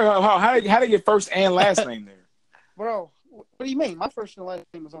how did you get first and last name there? Bro, what do you mean? My first and last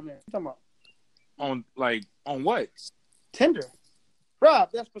name was on there. What are you talking about? On what? Tinder. Rob,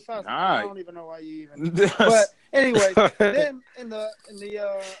 that's besides. I don't even know why you even. But anyway, then in the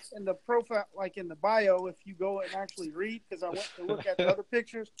profile, like in the bio, if you go and actually read, because I went to look at the other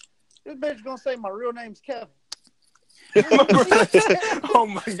pictures, this bitch gonna say my real name's Kevin. Oh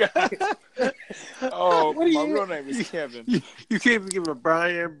my god. Oh, What are my you- real name is Kevin. You can't even give a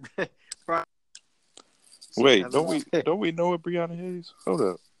Brian. Wait, don't we know it, Brianna Hayes? Hold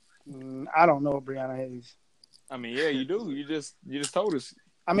up. I don't know Brianna Hayes. I mean, yeah, you do. You just told us.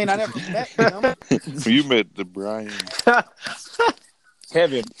 I mean, I never met him. You met the Brian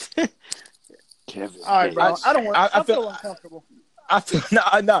Kevin. Kevin. All right, bro. I don't want. I feel feel uncomfortable. I feel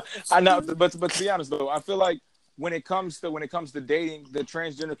I know. But to be honest though, I feel like when it comes to dating, the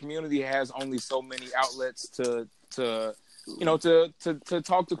transgender community has only so many outlets to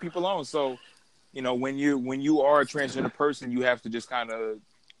talk to people on. So, when you are a transgender person, you have to just kind of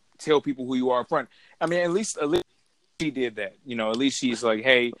tell people who you are up front. I mean, at least she did that. At least she's like,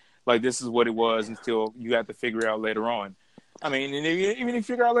 hey, like this is what it was until you have to figure it out later on. I mean, and even if you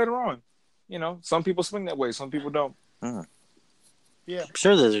figure out later on, some people swing that way, some people don't. Yeah, I'm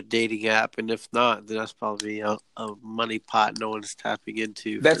sure there's a dating app, and if not, then that's probably a money pot no one's tapping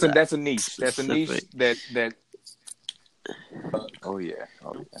into. That's a niche. That's a niche that. Oh yeah.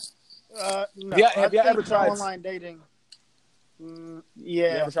 no, Have y'all ever tried online dating? You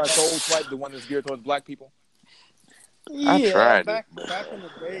Yeah, ever tried Soul Swipe, the one that's geared towards black people? I tried back in the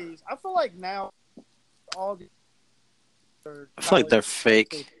days. I feel like now all these. I feel like they're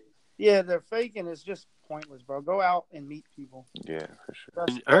fake. Yeah, they're fake, and it's just pointless, bro. Go out and meet people. Yeah, for sure.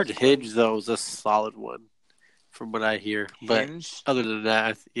 I heard Hinge though is a solid one, from what I hear. But Hinge? other than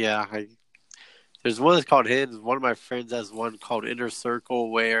that, yeah, there's one that's called Hinge. One of my friends has one called Inner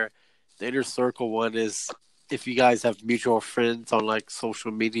Circle, where the Inner Circle one is if you guys have mutual friends on like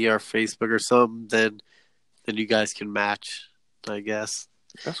social media or Facebook or something, then you guys can match. I guess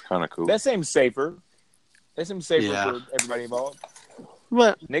That's kind of cool. That seems safer. That seems safer Yeah. for everybody involved.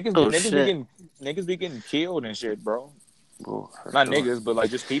 what? Niggas be getting killed and shit, bro. Well, Not niggas, but like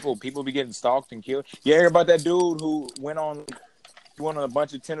just people. People be getting stalked and killed. You hear about that dude who went on a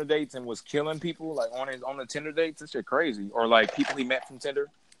bunch of Tinder dates and was killing people like on the Tinder dates? That shit crazy. Or like people he met from Tinder.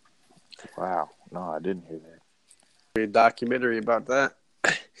 Wow. No, I didn't hear that. A documentary about that.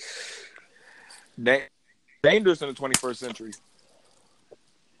 Dangerous in the 21st century.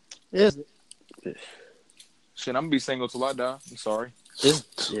 Is it? Shit, I'm gonna be single till I die. I'm sorry.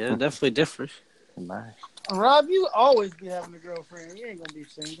 Yeah, definitely different. Nice. Rob, you always be having a girlfriend. You ain't gonna be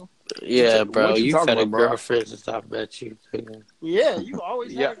single. Yeah, What bro, you you've talking had a about, bro? girlfriend since I've met you. Yeah, you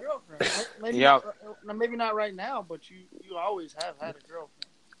always Yeah. had a girlfriend. Maybe Yeah. maybe not right now, but you always have had a girlfriend.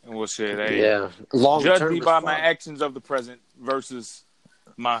 And well, shit, hey, Yeah, long judge term me is by fun. my actions of the present versus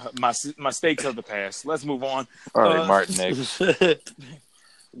my mistakes of the past. Let's move on. All right, Martin X.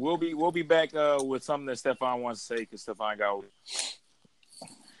 We'll be back with something that Stefan wants to say because Stefan got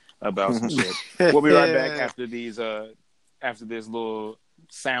about some shit. We'll be right back after these after this little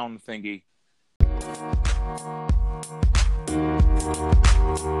sound thingy.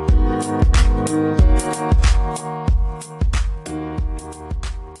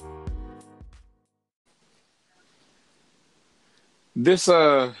 This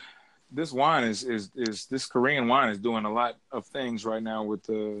wine is this Korean wine is doing a lot of things right now with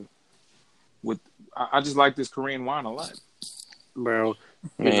I just like this Korean wine a lot. Bro,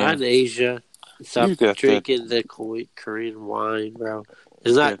 Man. you're not in Asia. Stop You got drinking the Korean wine, bro.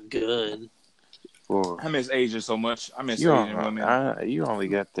 It's not good. Or I miss Asia so much. I miss you, Asian women. you only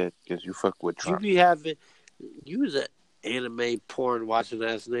got that because you fuck with You Trump. be having, you was an anime porn watching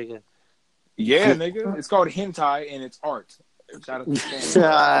ass nigga. Yeah, nigga. It's called hentai and it's art. Shout out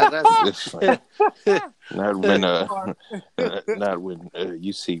to Stan. Not when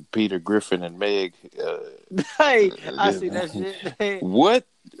you see Peter Griffin and Meg. Hey, I see that shit. Hey, What?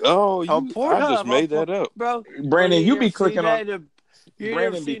 Oh, on I Pornhub, just made that up. bro. Brandon, you be ever clicking seen on that you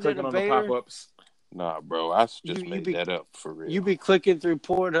Brandon ever be seen clicking on the debater? pop-ups. Nah, bro, I just You made be- that up for real. You be clicking through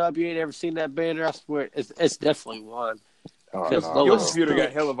Pornhub. You ain't ever seen that banner. I swear, it's definitely one. Oh, Cause nah, low Your as bro. computer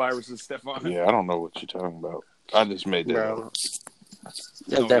got hella viruses, Stefan. Yeah, I don't know what you're talking about. I just made that Bro, up. that's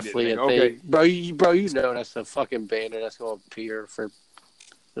No, we definitely didn't, a nigga. thing, Okay. bro. You know that's a fucking banner that's gonna appear for.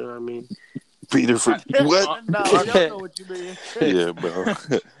 You know what I mean? Peter for what? No, I don't know what you mean. Yeah, bro.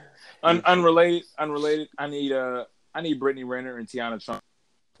 Unrelated. I need Brittany Renner and Tiana Trump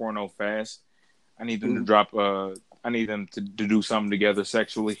porno fast. I need them to drop. I need them to do something together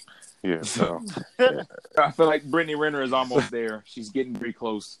sexually. Yeah, so I feel like Brittany Renner is almost there. She's getting pretty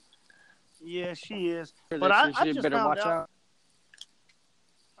close. Yeah, she is. But I just better found watch out.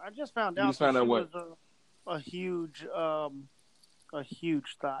 I just found You out just found that out she what? was a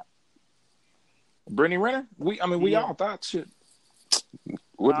huge thought. Brittany Renner? We Yeah. all thought shit.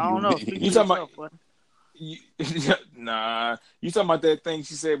 what I do don't know. you Speak mean? You for talking yourself, bud. Nah, you talking about that thing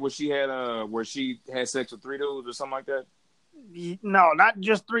she said where she had sex with 3 dudes or something like that? No, not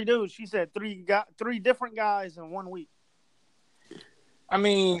just 3 dudes. She said 3 different guys in 1 week. I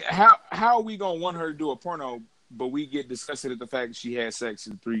mean, how are we gonna want her to do a porno, but we get disgusted at the fact that she had sex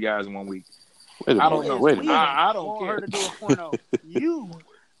with 3 guys in 1 week? I don't know. Wait a minute. I don't want care. her to do a porno. You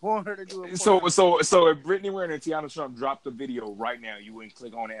want her to do a porno. So if Brittany Renner and Tiana Trump dropped the video right now, you wouldn't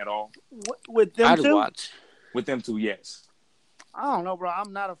click on it at all? With them I'd two? watch. With them two, yes. I don't know, bro.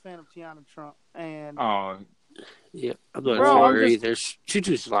 I'm not a fan of Tiana Trump, and yeah, I'm not bro, sure either. She's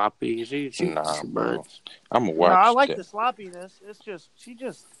too sloppy. She's Nah, too bro. much. I'm gonna watch. I like the sloppiness. It's just she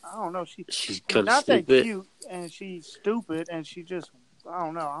I don't know. She's not stupid. that cute, and she's stupid, and she just I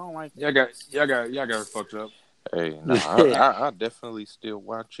don't know. I don't like. Y'all got her fucked up. Hey, no, I definitely still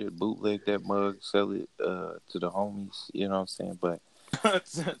watch it, bootleg that mug, sell it to the homies. You know what I'm saying? But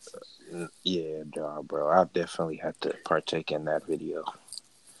yeah, bro, I definitely had to partake in that video.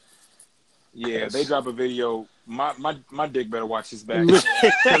 Yeah, they drop a video. My dick better watch his back. Because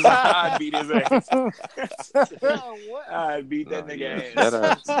I'd beat his ass. I'd beat that nigga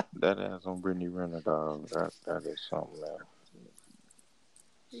ass. That ass on Brittany Renner, dog. That is something else.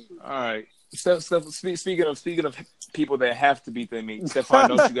 All right. Speaking of people that have to beat their meat, Stefan,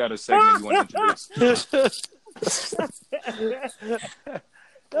 don't you got a segment you want to introduce?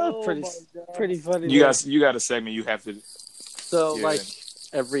 That was pretty funny. You got a segment you have to. So like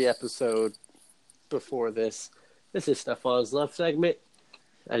every episode before this is Stefan's love segment.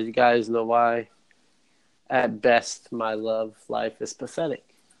 As you guys know why. At best, my love life is pathetic.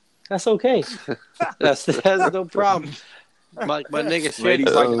 That's okay. That's no problem. Like my nigga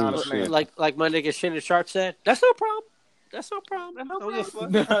like my nigga Shannon Sharp said, that's no problem. That's no problem.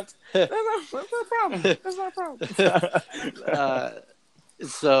 That's no problem.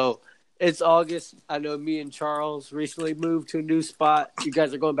 So it's August. I know me and Charles recently moved to a new spot. You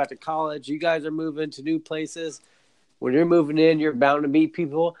guys are going back to college. You guys are moving to new places. When you're moving in, you're bound to meet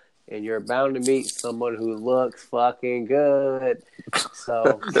people, and you're bound to meet someone who looks fucking good.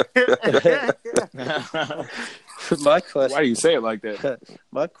 So my question. Why do you say it like that?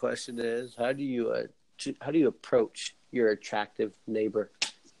 My question is, how do you approach your attractive neighbor?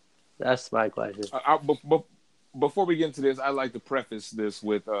 That's my question. Before we get into this, I'd like to preface this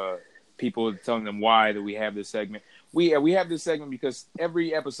with people telling them why that we have this segment. We have this segment because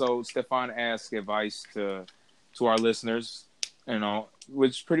every episode, Stefan asks advice to our listeners,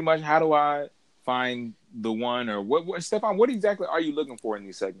 which pretty much, how do I find the one, or what Stefan, what exactly are you looking for in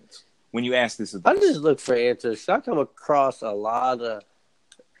these segments when you ask this advice? I just look for answers. I come across a lot of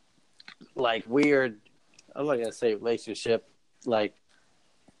like weird, I'm not gonna say relationship like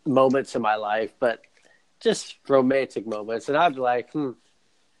moments in my life, but just romantic moments, and I'd be like, did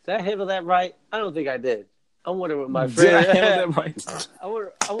I handle that right? I don't think I did. I wonder what my friends. Did I handle that right? I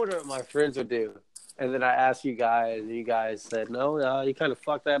wonder what my friends would do. And then I asked you guys, and you guys said, no, you kind of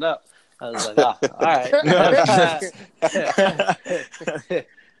fucked that up. I was like, all right.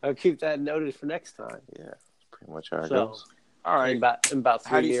 I'll keep that noted for next time. Yeah, pretty much how it goes. All right. In about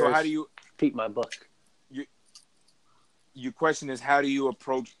 3 years, how do you repeat my book? Your question is, how do you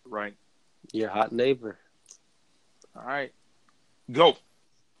approach right? Your hot neighbor. All right. Go.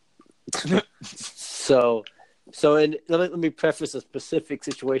 So let me preface a specific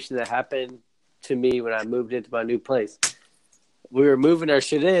situation that happened to me when I moved into my new place. We were moving our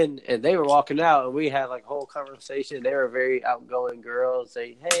shit in, and they were walking out, and we had like a whole conversation. They were very outgoing girls.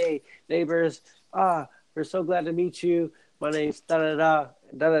 Say, "Hey, neighbors, we're so glad to meet you. My name's da da da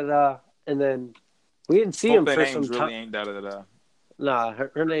da da da." And then we didn't see him for some time. Really ain't da da da. Nah,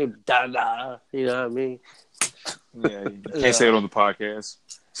 her name da da. You know what I mean? Yeah, you can't say it on the podcast.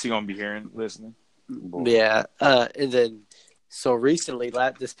 She gonna be listening. Yeah, and then so recently,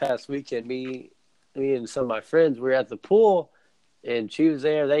 this past weekend, me and some of my friends were at the pool, and she was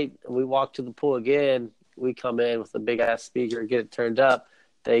there. We walked to the pool again. We come in with a big ass speaker, get it turned up.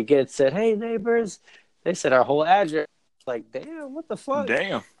 They said, "Hey neighbors," they said our whole address. Like, damn, what the fuck?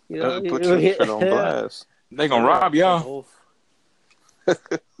 Damn, put your shit on blast. They gonna rob y'all.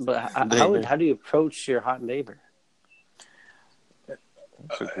 But how do you approach your hot neighbor?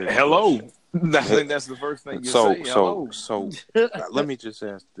 Hello. I think that's the first thing you say. So let me just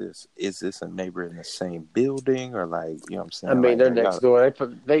ask this: is this a neighbor in the same building, or like, you know what I'm saying? I mean, they're next door.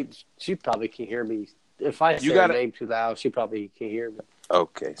 She probably can hear me. If I say her name too loud, she probably can hear me.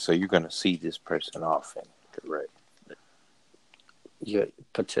 Okay, so you're gonna see this person often, correct? Yeah,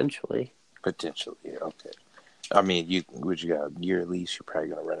 potentially. Okay. I mean, you got a year at least. You're probably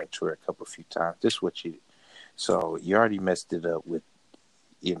gonna run into her a few times. So you already messed it up with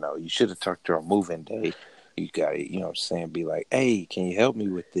you should have talked to her on moving day. You got to, what I'm saying, be like, hey, can you help me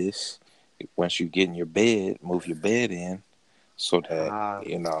with this? Once you get in your bed, move your bed in so that,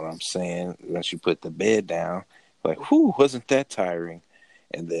 you know what I'm saying, once you put the bed down, like, whew, wasn't that tiring?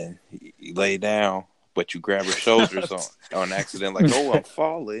 And then you lay down, but you grab her shoulders on accident, like, oh, I'm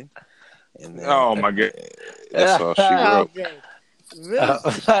falling. And then, oh my God. That's all she wrote. Okay.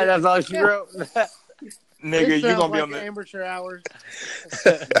 That's all she wrote. Nigga, you're gonna be like on the amateur hours.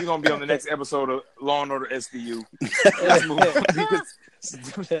 You're gonna be on the next episode of Law and Order SVU. Let's move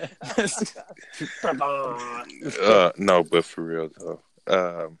on. No, but for real though,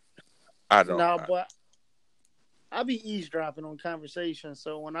 I don't. No, but I be eavesdropping on conversations.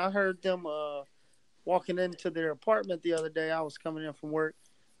 So when I heard them walking into their apartment the other day, I was coming in from work.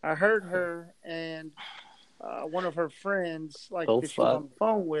 I heard her and one of her friends, like that she was on the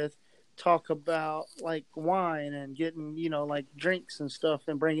phone with, talk about like wine and getting, like drinks and stuff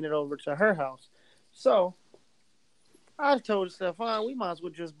and bringing it over to her house. So I told Stefan, we might as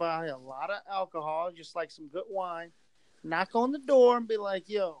well just buy a lot of alcohol, just like some good wine, knock on the door and be like,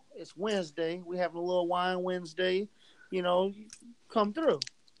 yo, it's Wednesday. We having a little wine Wednesday, come through.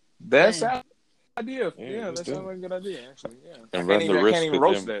 That's an idea. Yeah, that sounds like a good idea, actually. Yeah. And run the risk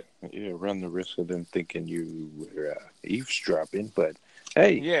of them. Yeah, run the risk of them thinking you were eavesdropping, but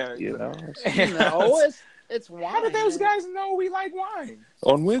hey, yeah, it's wine. How did those guys know we like wine?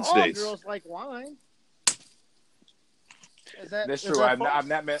 On Wednesdays, all girls like wine. That's true. I've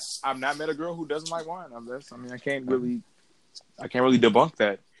not met a girl who doesn't like wine. I can't really debunk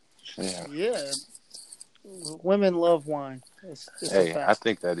that. Yeah. Women love wine. It's hey, I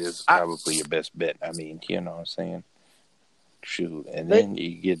think that is probably your best bet. I mean, you know what I'm saying? Shoot. And then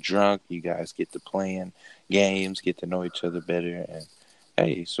you get drunk, you guys get to playing games, get to know each other better, and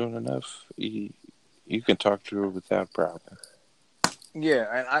hey, soon enough, you can talk to her without problem. Yeah,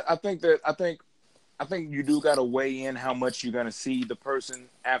 and I think you do got to weigh in how much you're gonna see the person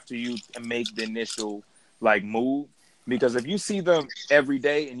after you make the initial move. Because if you see them every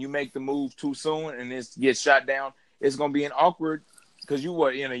day and you make the move too soon and it gets shot down, it's gonna be an awkward. Because you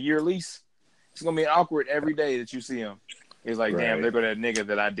in a year lease, it's gonna be an awkward every day that you see them. It's like, right. Damn, there go that nigga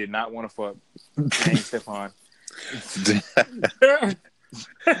that I did not want to fuck. Dang, Stefan.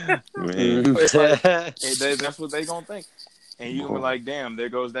 Man. That's what they gonna think, and you gonna be like, damn, there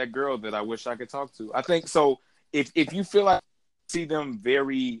goes that girl that I wish I could talk to. I think so. If you feel like you see them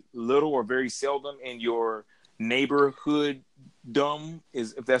very little or very seldom in your neighborhood,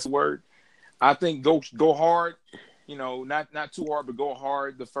 if that's a word, I think go hard. Not too hard, but go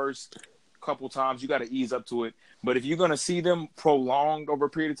hard the first couple times. You got to ease up to it. But if you're gonna see them prolonged over a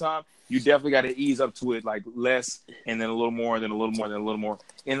period of time, you definitely got to ease up to it, less, and then a little more, and then a little more, and then a little more,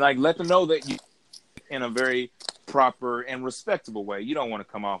 and let them know that you, in a very proper and respectable way. You don't want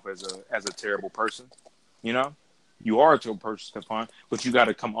to come off as a terrible person, You are a terrible person, Stefan, but you got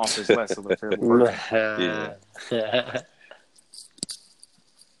to come off as less of a terrible person. Yeah.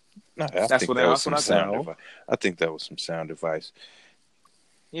 No, I think that was some sound advice.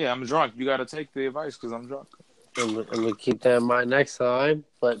 Yeah, I'm drunk. You got to take the advice because I'm drunk. I'm going to keep that in mind next time.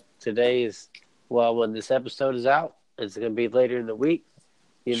 But today is, when this episode is out, it's going to be later in the week.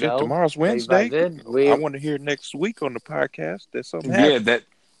 Tomorrow's Wednesday. I want to hear next week on the podcast. That's something. Wine.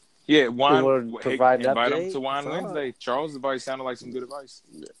 Provide invite them to Wine Wednesday. Charles' advice sounded like some good advice.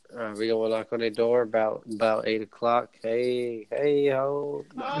 We're going to knock on their door about 8:00. Hey, ho.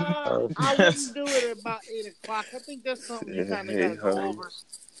 I wouldn't do it about 8:00. I think that's something you kind of got to go over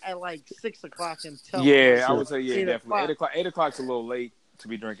at 6:00 and tell them. Yeah, I would say, definitely. 8:00's a little late to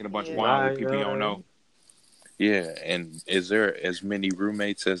be drinking a bunch of wine with people you don't know. Yeah, and is there as many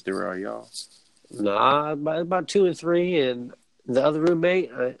roommates as there are y'all? Nah, about 2 and 3, and the other roommate,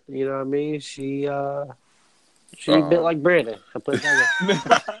 you know what I mean? She a bit like Brandon. I put it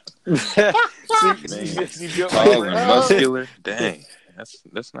that way. She built like Brandon. Muscular. Dang,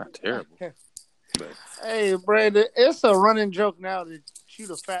 that's not terrible. But. Hey, Brandon, it's a running joke now to shoot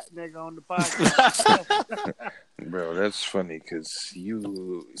a fat nigga on the podcast. Bro, that's funny because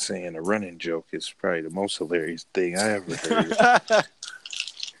you saying a running joke is probably the most hilarious thing I ever heard.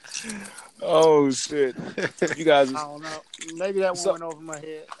 Oh shit! You guys, I don't know. Maybe that one went over my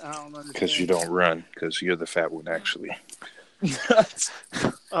head. I don't understand. Because you don't run, because you're the fat one, actually.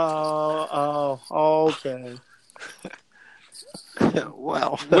 Okay.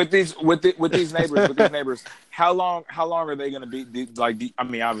 Well, with these neighbors, how long are they going to be? I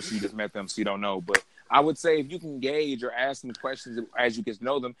mean, obviously you just met them, so you don't know. But I would say if you can gauge or ask them questions as you get to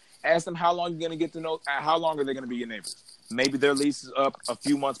know them, ask them how long you're going to get to know. How long are they going to be your neighbors? Maybe their lease is up a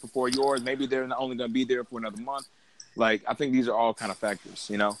few months before yours. Maybe they're only going to be there for another month. Like, I think these are all kind of factors,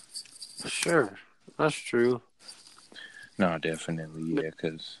 you know? Sure. That's true. No, definitely, yeah,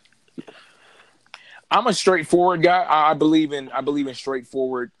 because I'm a straightforward guy. I believe in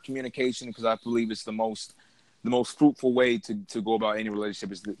straightforward communication because I believe it's the most fruitful way to go about any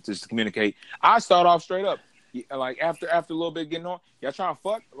relationship is just to communicate. I start off straight up. Like after a little bit getting on, y'all trying to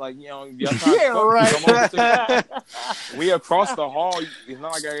fuck? Like, you know, y'all trying to fuck? Right. Come over to we across the hall. It's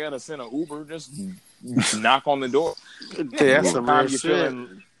not like I gotta send an Uber. Just knock on the door. That's some real shit.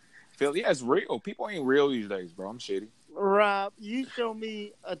 Yeah, it's real. People ain't real these days, bro. I'm shitty. Rob, you show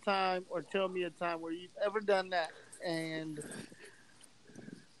me a time or tell me a time where you've ever done that, and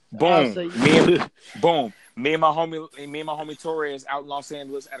boom, me and my homie Torres out in Los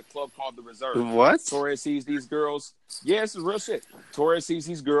Angeles at a club called The Reserve. What? Torres sees these girls. Yeah, this is real shit. Torres sees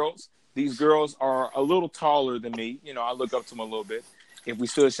these girls. These girls are a little taller than me. You know, I look up to them a little bit. If we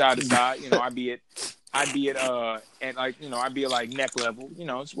stood side to side, you know, I'd be at like neck level. You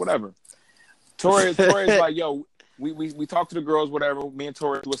know, it's whatever. Torres like, yo, we talk to the girls, whatever. Me and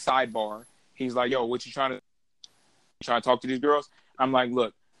Torres do a sidebar. He's like, yo, what you trying to talk to these girls? I'm like,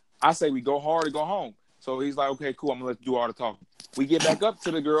 look, I say we go hard or go home. So he's like, okay, cool. I'm gonna let you do all the talking. We get back up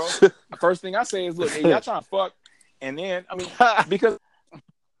to the girls. The first thing I say is, look, hey, y'all trying to fuck, and then because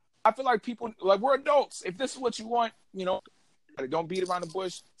I feel like people we're adults. If this is what you want, you know, don't beat around the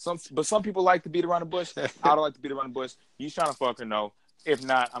bush. Some people like to beat around the bush. I don't like to beat around the bush. You trying to fuck or no? If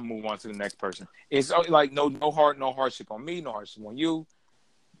not, I'm move on to the next person. It's like no hardship on me, no hardship on you.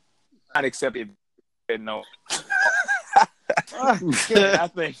 Not except if no.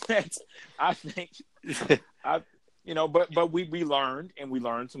 I think you know, but we learned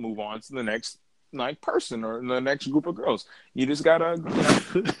to move on to the next person or the next group of girls. You just gotta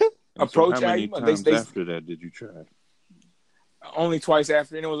approach. So how many times after that did you try? Only twice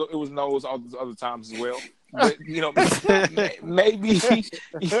after, and it was no's all those other times as well. But you know, maybe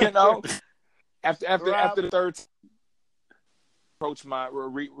you know, after the third rethink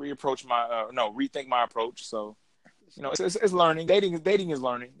my approach. So you know, it's learning. Dating is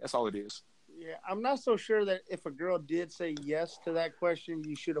learning. That's all it is. Yeah, I'm not so sure that if a girl did say yes to that question,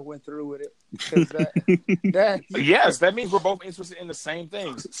 you should have went through with it. Yes, that means we're both interested in the same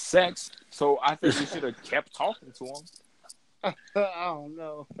things, sex. So I think we should have kept talking to them. I don't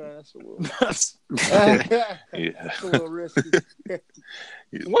know. That's a little, Yeah. a little risky.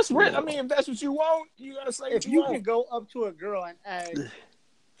 What's risky? I mean, if that's what you want, you gotta say. If you can go up to a girl and ask,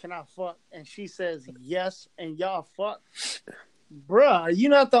 "Can I fuck?" and she says yes, and y'all fuck, bruh, you're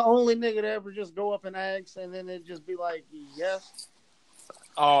not the only nigga to ever just go up and ask, and then it just be like yes.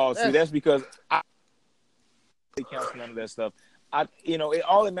 Oh, see, that's because I don't count none of that stuff. All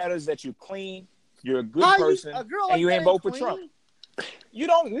that matters is that you're clean. You're a good person, and you ain't vote for Trump. You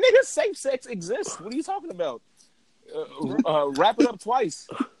don't, nigga. Safe sex exists. What are you talking about? Wrap it up twice.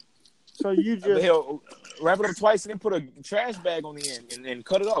 So you just wrap it up twice and then put a trash bag on the end and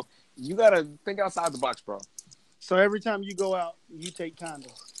cut it off. You gotta think outside the box, bro. So every time you go out, you take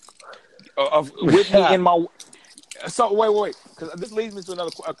condoms. With me in my. So wait, because this leads me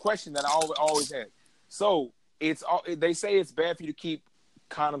to a question that I always had. So they say it's bad for you to keep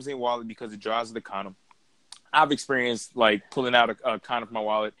condoms in your wallet because it dries the condom. I've experienced like pulling out a condom from my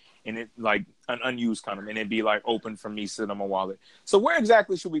wallet and it like an unused condom and it'd be like open for me sitting on my wallet. So where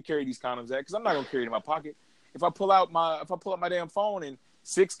exactly should we carry these condoms at? Because I'm not gonna carry it in my pocket. If I pull out my damn phone and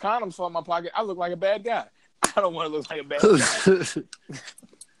 6 condoms fall in my pocket, I look like a bad guy. I don't want to look like a bad guy.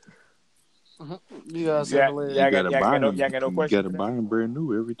 You gotta buy them brand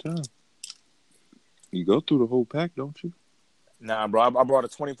new every time. You go through the whole pack, don't you? Nah, bro. I brought a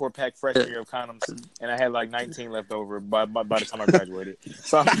 24-pack freshman year of condoms, and I had like 19 left over by the time I graduated.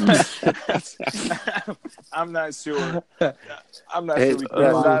 So I'm not sure. I'm not sure.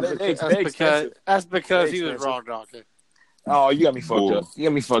 That's because he was raw dogging. Oh, you got me fucked up. You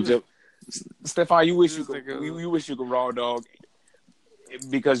got me fucked up. Stefan, you wish you could raw dog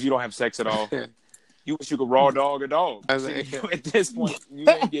because you don't have sex at all. You wish you could raw dog a dog. At this point, you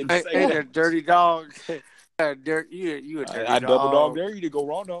ain't getting sex. Ain't a dirty dog. You a dirty dog. I double dog dare you to go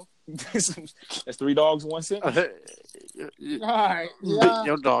raw dog. That's 3 dogs in one sentence. All right, yeah.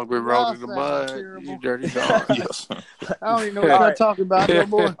 Your dog been rolled in the mud. Terrible. You dirty dog. Yes. I don't even know what I'm talking about no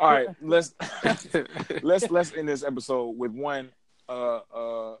more. All right, let's end this episode with one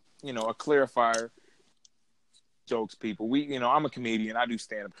a clarifier. Jokes, people. I'm a comedian. I do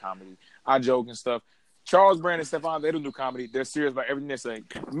stand-up comedy. I joke and stuff. Charles, Brandon, Stefan, they don't do comedy. They're serious about everything they say.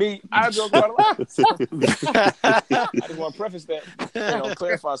 Me, I joke about a lot. I just want to preface that,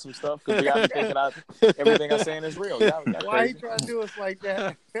 clarify some stuff because we got to think that everything I'm saying is real. Why are you trying to do us like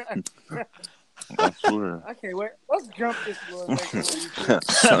that? I swear. I can't wait. Let's jump this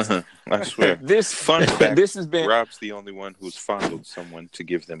one. I swear. This Fun fact, this has been Rob's the only one who's fondled someone to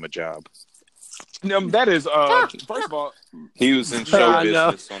give them a job. that is first of all, He was in show I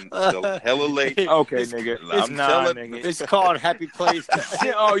know. business on the hella late. okay, nigga. I'm telling nigga. It's called Happy Place.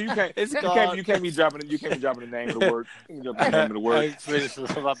 Oh, you can't. It's You can't be dropping. You can't be dropping the name of the work. You can drop the name of the work.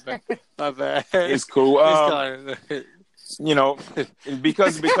 My bad. My bad. It's cool. It's You know,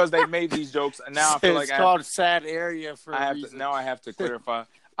 because they made these jokes, and now I feel like it's called Sad Area for a reason. now I have to clarify.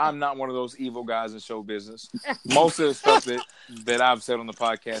 I'm not one of those evil guys in show business. Most of the stuff that I've said on the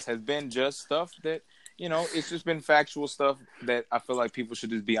podcast has been just stuff that, you know, it's just been factual stuff that I feel like people should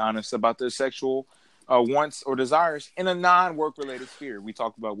just be honest about their sexual wants or desires in a non-work related sphere. We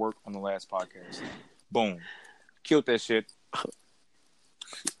talked about work on the last podcast. Boom. Killed that shit.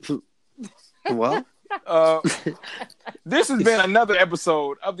 Well, this has been another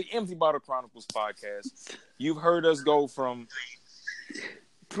episode of the Empty Bottle Chronicles podcast. You've heard us go from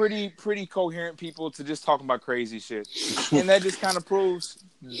pretty coherent people to just talking about crazy shit, and that just kind of proves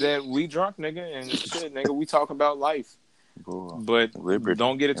that we drunk, nigga, and shit, nigga, we talk about life. But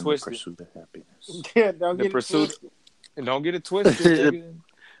don't get it twisted. The pursuit of happiness. Yeah, don't get it twisted. Nigga.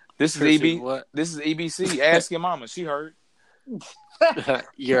 This is what? This is EBC. Ask your mama. She heard.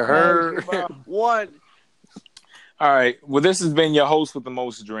 You heard what? All right. Well, this has been your host with the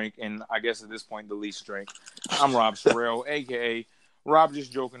most drink, and I guess at this point the least drink. I'm Rob Sherrill, aka Rob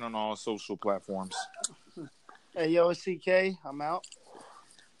Just Joking on all social platforms. Hey, yo, it's CK. I'm out.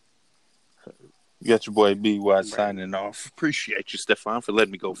 You got your boy B.Y. signing off. Appreciate you, Stefan, for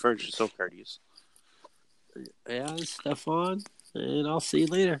letting me go first. You're so courteous. Yeah, it's Stefan, and I'll see you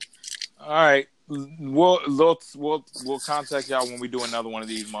later. All right. We'll contact y'all when we do another one of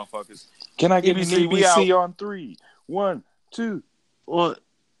these motherfuckers. Can I get an EBC, we EBC on 3? 1, 2. What?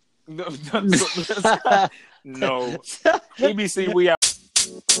 No. EBC, we out.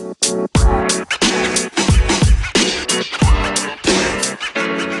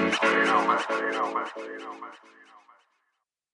 You know, man.